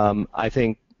 I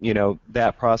think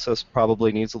that process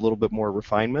probably needs a little bit more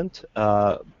refinement,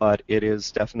 but it is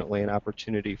definitely an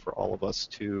opportunity for all of us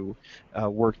to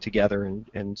work together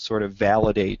and sort of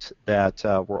validate that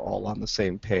we're all on the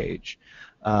same page.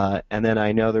 And then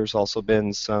I know there's also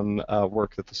been some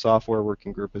work that the software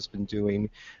working group has been doing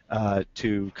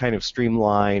to kind of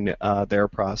streamline their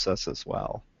process as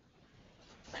well.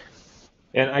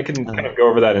 And I can kind of go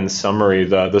over that in summary.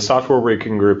 The software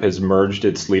working group has merged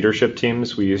its leadership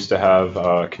teams. We used to have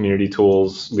a community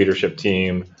tools leadership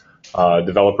team,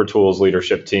 developer tools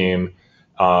leadership team,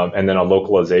 and then a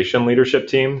localization leadership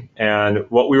team. And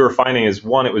what we were finding is,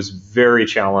 one, it was very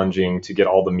challenging to get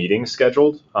all the meetings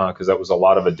scheduled because that was a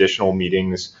lot of additional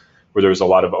meetings where there was a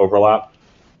lot of overlap.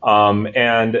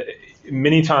 And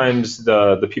many times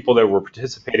the people that were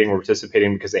participating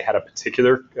because they had a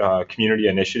particular community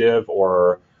initiative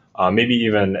or maybe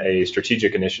even a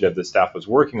strategic initiative that staff was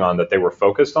working on that they were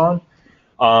focused on.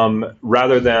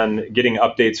 Rather than getting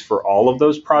updates for all of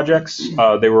those projects,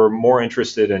 they were more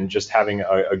interested in just having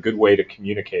a good way to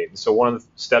communicate. And so one of the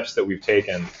steps that we've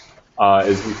taken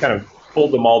is we kind of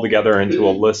pulled them all together into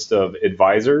a list of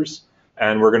advisors,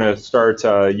 and we're going to start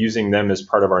using them as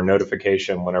part of our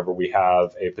notification whenever we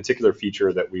have a particular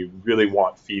feature that we really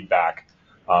want feedback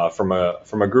from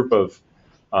a group of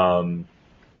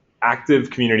active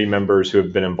community members who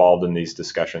have been involved in these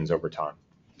discussions over time.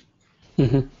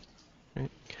 Mm-hmm.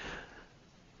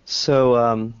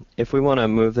 So if we want to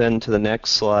move then to the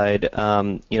next slide,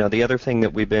 the other thing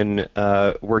that we've been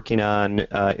working on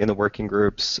in the working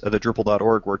groups, the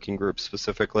Drupal.org working group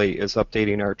specifically, is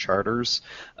updating our charters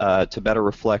to better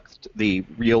reflect the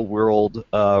real-world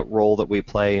role that we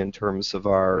play in terms of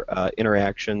our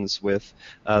interactions with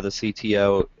the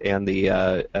CTO and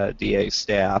the DA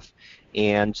staff.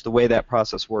 And the way that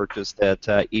process worked is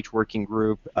that each working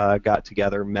group got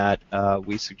together, met,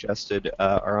 we suggested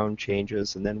our own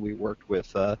changes, and then we worked with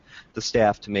the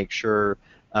staff to make sure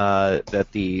that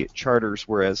the charters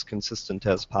were as consistent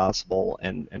as possible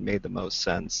and made the most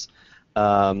sense.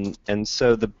 And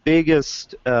so the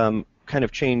biggest kind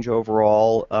of change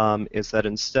overall is that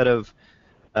instead of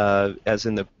as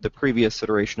in the previous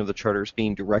iteration of the charters,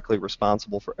 being directly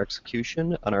responsible for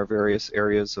execution on our various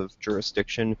areas of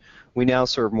jurisdiction, we now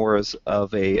serve more as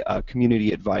of a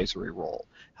community advisory role,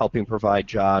 helping provide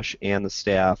Josh and the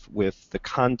staff with the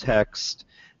context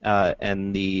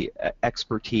and the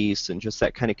expertise and just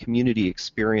that kind of community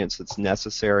experience that's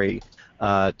necessary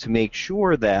to make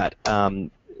sure that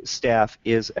staff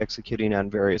is executing on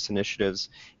various initiatives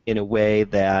in a way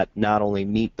that not only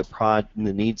meet the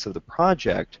needs of the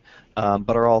project,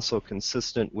 but are also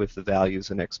consistent with the values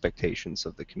and expectations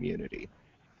of the community.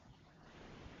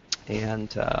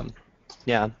 And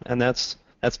yeah, and that's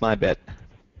my bit.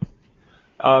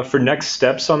 For next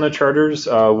steps on the charters,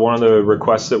 one of the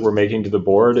requests that we're making to the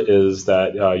board is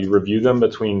that you review them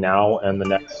between now and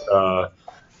the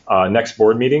next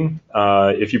board meeting.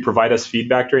 If you provide us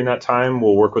feedback during that time,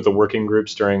 we'll work with the working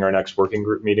groups during our next working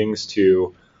group meetings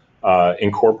to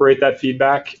incorporate that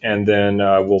feedback, and then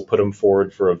we'll put them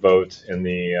forward for a vote in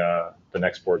the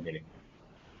next board meeting.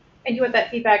 And you want that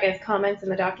feedback as comments in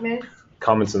the documents?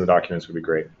 Comments in the documents would be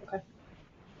great. Okay.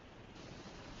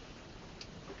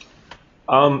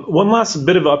 One last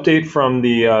bit of update from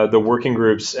the working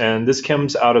groups, and this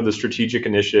comes out of the strategic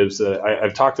initiatives that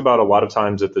I've talked about a lot of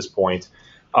times at this point.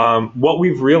 What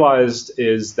we've realized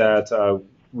is that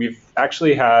we've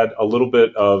actually had a little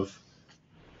bit of,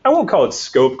 I won't call it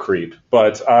scope creep,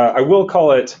 but I will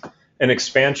call it an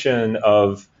expansion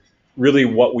of really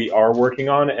what we are working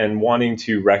on and wanting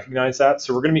to recognize that.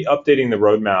 So we're going to be updating the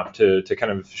roadmap to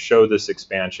kind of show this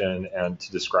expansion and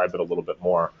to describe it a little bit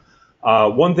more.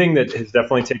 One thing that has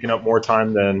definitely taken up more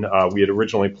time than we had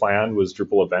originally planned was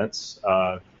Drupal events.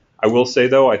 I will say,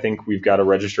 though, I think we've got a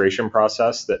registration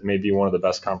process that may be one of the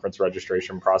best conference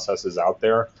registration processes out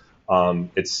there.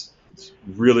 It's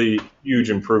really huge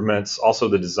improvements. Also,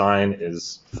 the design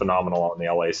is phenomenal on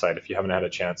the LA side. If you haven't had a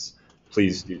chance,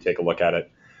 please do take a look at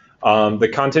it. The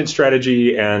content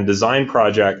strategy and design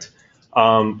project,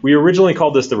 we originally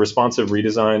called this the responsive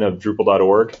redesign of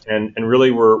Drupal.org, and really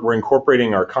we're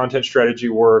incorporating our content strategy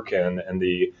work and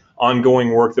the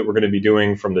ongoing work that we're going to be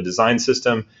doing from the design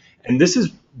system. And this is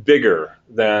bigger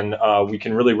than we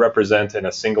can really represent in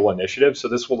a single initiative, so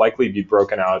this will likely be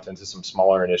broken out into some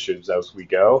smaller initiatives as we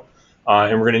go.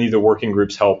 And we're going to need the working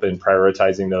group's help in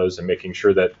prioritizing those and making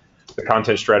sure that the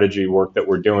content strategy work that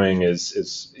we're doing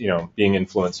is being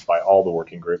influenced by all the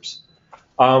working groups.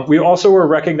 We also are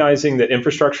recognizing that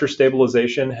infrastructure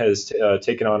stabilization has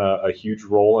taken on a huge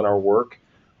role in our work.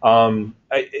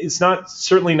 It's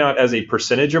certainly not as a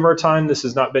percentage of our time. This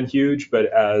has not been huge, but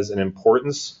as an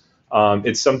importance,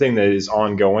 it's something that is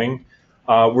ongoing.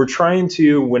 We're trying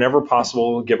to, whenever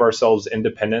possible, give ourselves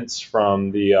independence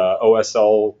from the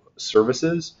OSL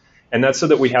services. And that's so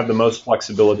that we have the most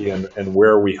flexibility in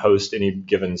where we host any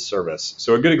given service.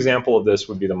 So a good example of this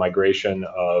would be the migration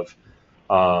off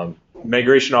of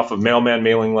Mailman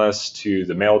mailing list to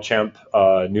the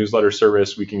MailChimp newsletter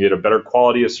service. We can get a better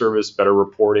quality of service, better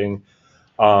reporting.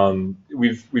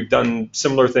 We've done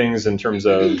similar things in terms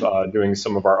of doing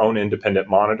some of our own independent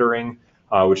monitoring,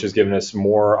 which has given us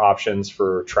more options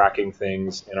for tracking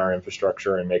things in our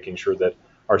infrastructure and making sure that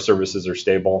our services are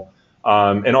stable.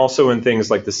 And also in things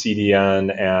like the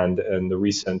CDN and the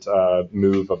recent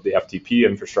move of the FTP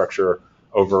infrastructure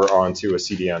over onto a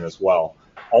CDN as well.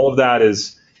 All of that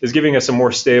is giving us a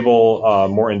more stable,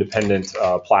 more independent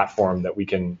platform that we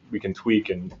can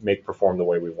tweak and make perform the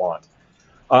way we want.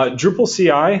 Drupal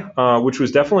CI, which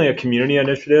was definitely a community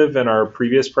initiative in our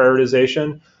previous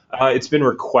prioritization, it's been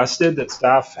requested that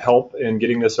staff help in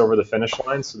getting this over the finish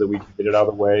line so that we can get it out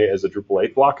of the way as a Drupal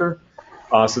 8 blocker.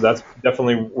 So that's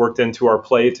definitely worked into our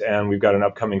plate, and we've got an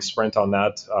upcoming sprint on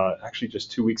that, actually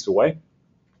just 2 weeks away.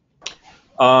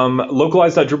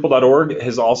 Localized.drupal.org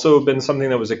has also been something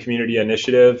that was a community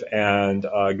initiative, and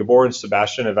Gabor and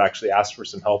Sebastian have actually asked for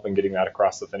some help in getting that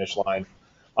across the finish line.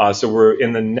 So we're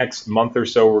in the next month or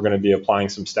so, we're going to be applying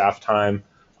some staff time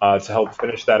to help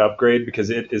finish that upgrade, because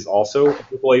it is also a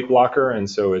Drupal 8 blocker, and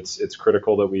so it's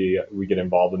critical that we get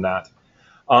involved in that.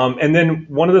 And then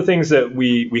one of the things that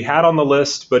we had on the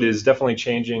list but is definitely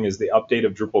changing is the update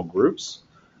of Drupal groups.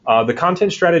 The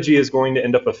content strategy is going to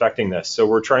end up affecting this. So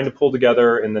we're trying to pull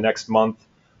together in the next month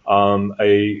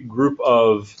a group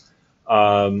of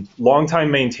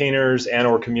longtime maintainers and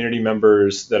or community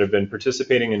members that have been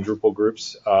participating in Drupal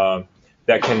groups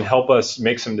that can help us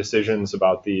make some decisions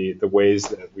about the ways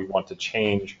that we want to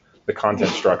change the content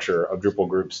structure of Drupal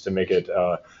groups to make it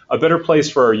a better place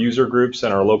for our user groups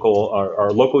and our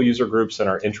local user groups and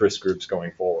our interest groups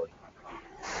going forward.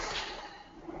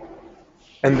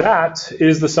 And that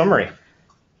is the summary.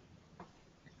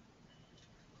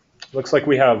 Looks like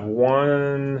we have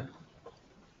one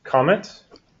comment.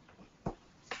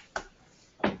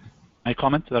 My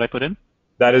comment that I put in?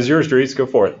 That is yours, Dries. Go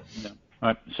for it. No. All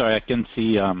right. Sorry, I can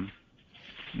see. I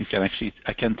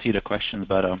can't see the questions,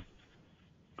 but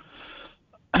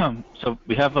so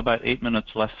we have about 8 minutes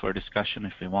left for discussion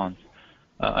if we want.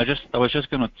 I was just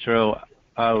going to throw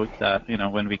out that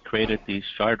when we created these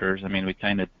charters, I mean we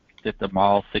kind of did them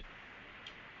all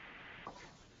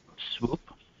swoop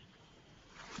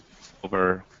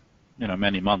over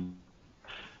many months.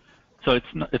 So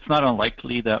it's not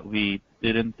unlikely that we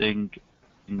didn't think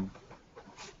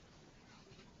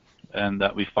and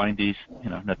that we find these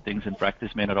that things in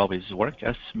practice may not always work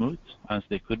as smooth as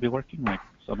they could be working, like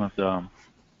some of the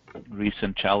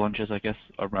recent challenges, I guess,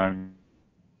 around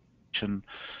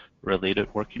related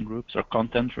working groups or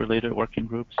content related working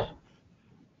groups.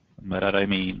 By that I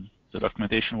mean the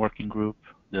documentation working group,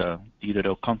 the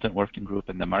D2O content working group,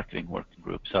 and the marketing working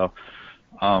group. So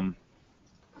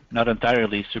not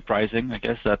entirely surprising, I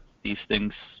guess, that these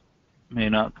things may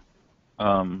not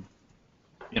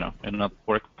may not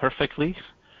work perfectly.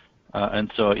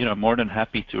 And so more than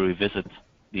happy to revisit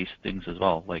these things as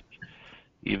well, like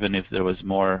even if there was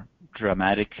more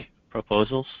dramatic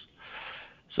proposals,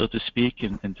 so to speak,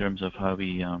 in terms of how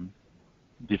we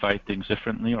divide things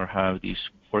differently or how these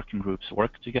working groups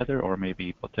work together, or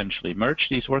maybe potentially merge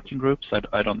these working groups.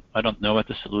 I don't know what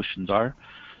the solutions are.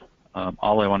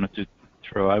 All I wanted to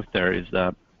throw out there is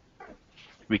that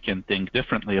we can think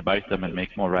differently about them and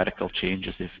make more radical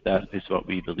changes if that is what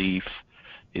we believe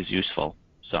is useful.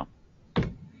 So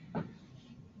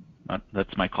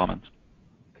that's my comment.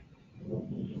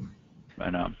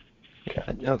 And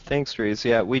yeah, no, thanks, Dries.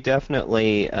 Yeah, we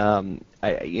definitely,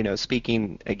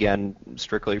 speaking again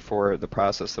strictly for the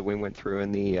process that we went through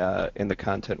in the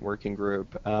content working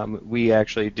group, we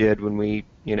actually did when we,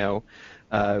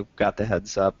 got the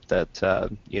heads up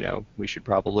that, we should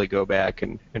probably go back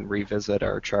and revisit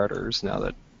our charters now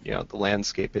that the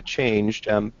landscape had changed,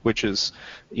 which is,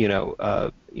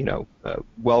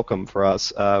 welcome for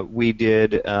us. We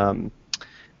did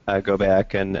go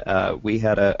back and we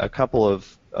had a couple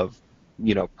of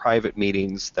private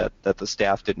meetings that the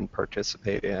staff didn't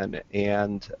participate in,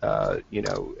 and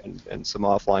and some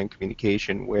offline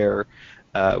communication where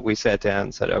we sat down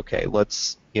and said, okay,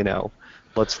 let's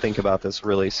think about this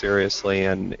really seriously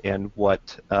and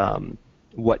what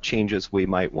changes we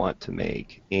might want to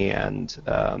make, and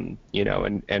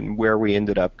and where we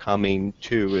ended up coming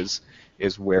to is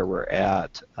where we're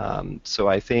at. So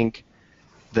I think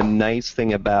the nice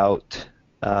thing about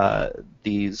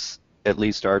these, at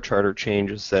least our charter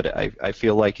change, is that I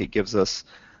feel like it gives us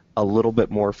a little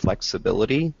bit more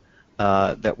flexibility,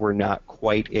 that we're not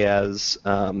quite as,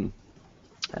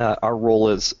 our role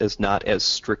is not as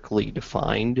strictly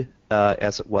defined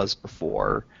as it was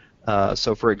before.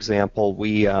 So for example,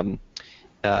 we in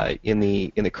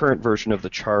the current version of the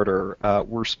charter,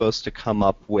 we're supposed to come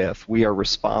up with, we are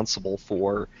responsible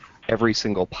for every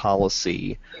single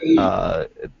policy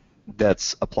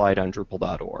that's applied on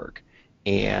Drupal.org.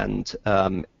 And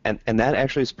that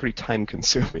actually is pretty time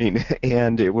consuming,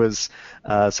 and it was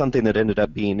something that ended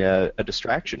up being a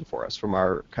distraction for us from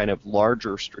our kind of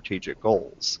larger strategic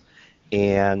goals.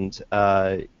 And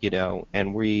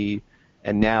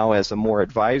and now as a more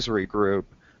advisory group,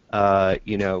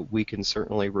 we can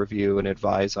certainly review and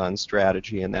advise on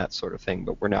strategy and that sort of thing,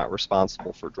 but we're not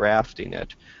responsible for drafting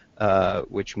it,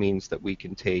 which means that we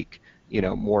can take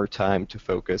more time to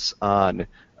focus on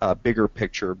bigger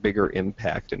picture, bigger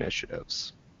impact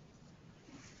initiatives.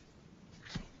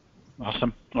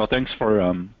 Awesome. Well, thanks for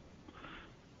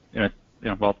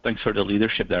thanks for the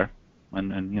leadership there,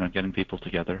 and getting people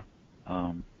together.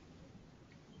 So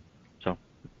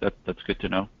that's good to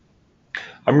know.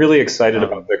 I'm really excited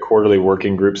about the quarterly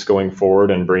working groups going forward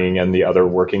and bringing in the other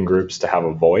working groups to have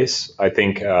a voice. I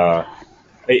think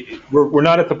we're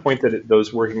not at the point that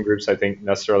those working groups, I think,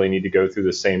 necessarily need to go through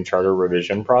the same charter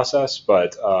revision process,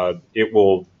 but it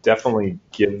will definitely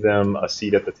give them a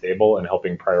seat at the table in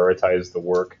helping prioritize the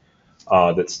work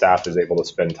that staff is able to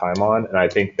spend time on. And I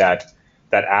think that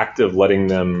act of letting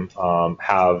them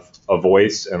have a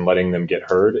voice and letting them get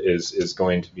heard is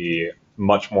going to be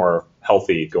much more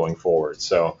healthy going forward.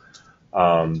 So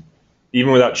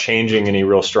even without changing any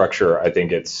real structure, I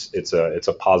think it's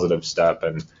a positive step,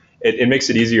 and it makes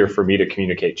it easier for me to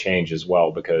communicate change as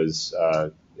well, because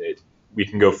we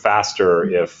can go faster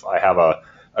if I have a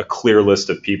clear list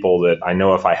of people that I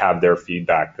know if I have their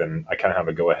feedback, then I kind of have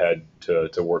a go-ahead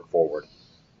to work forward.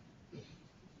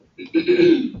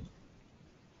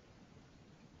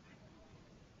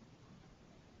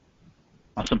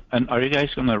 Awesome. And are you guys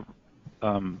gonna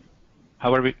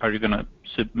are you gonna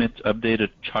submit updated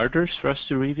charters for us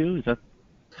to review? Is that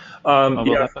what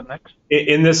will happen next?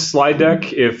 In this slide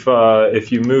deck,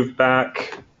 if you move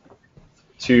back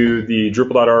to the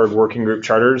Drupal.org working group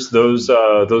charters,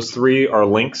 those three are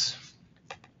links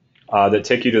that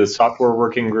take you to the software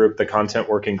working group, the content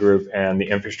working group, and the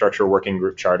infrastructure working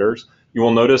group charters. You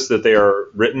will notice that they are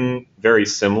written very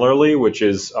similarly, which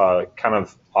is kind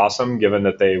of awesome, given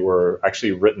that they were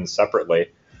actually written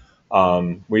separately.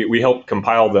 We helped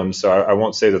compile them, so I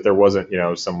won't say that there wasn't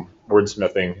some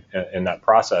wordsmithing in that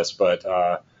process, but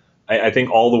I think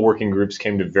all the working groups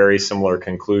came to very similar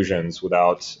conclusions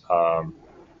without a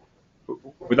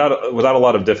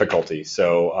lot of difficulty.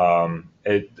 So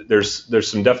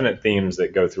there's some definite themes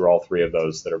that go through all three of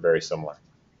those that are very similar.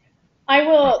 I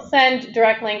will send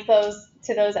direct link those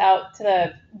out to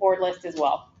the board list as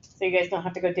well, so you guys don't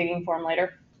have to go digging for them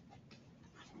later.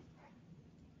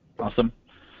 Awesome.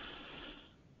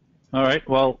 All right.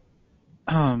 Well,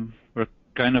 we're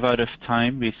kind of out of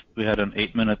time. We had an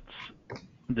 8-minute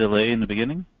delay in the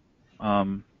beginning,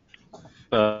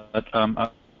 but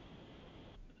I'll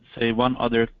say one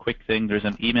other quick thing. There's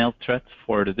an email thread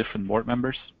for the different board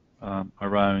members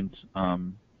around.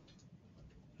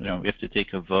 We have to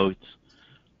take a vote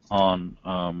on.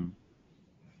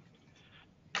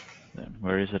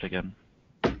 Where is it again?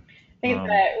 I think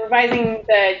it's revising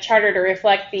the charter to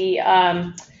reflect the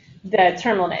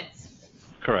term limits.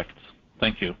 Correct.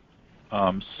 Thank you.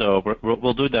 So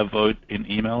we'll do that vote in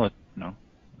email.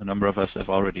 A number of us have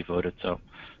already voted, so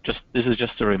this is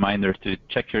just a reminder to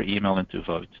check your email and to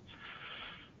vote.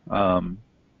 All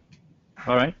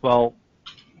right. Well,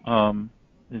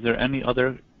 is there any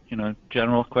other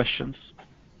general questions?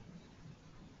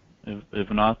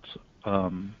 If not,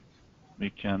 we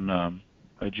can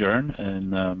adjourn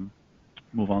and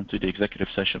move on to the executive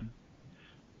session.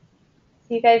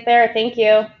 See you guys there. Thank you.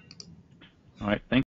 All right. Thank you.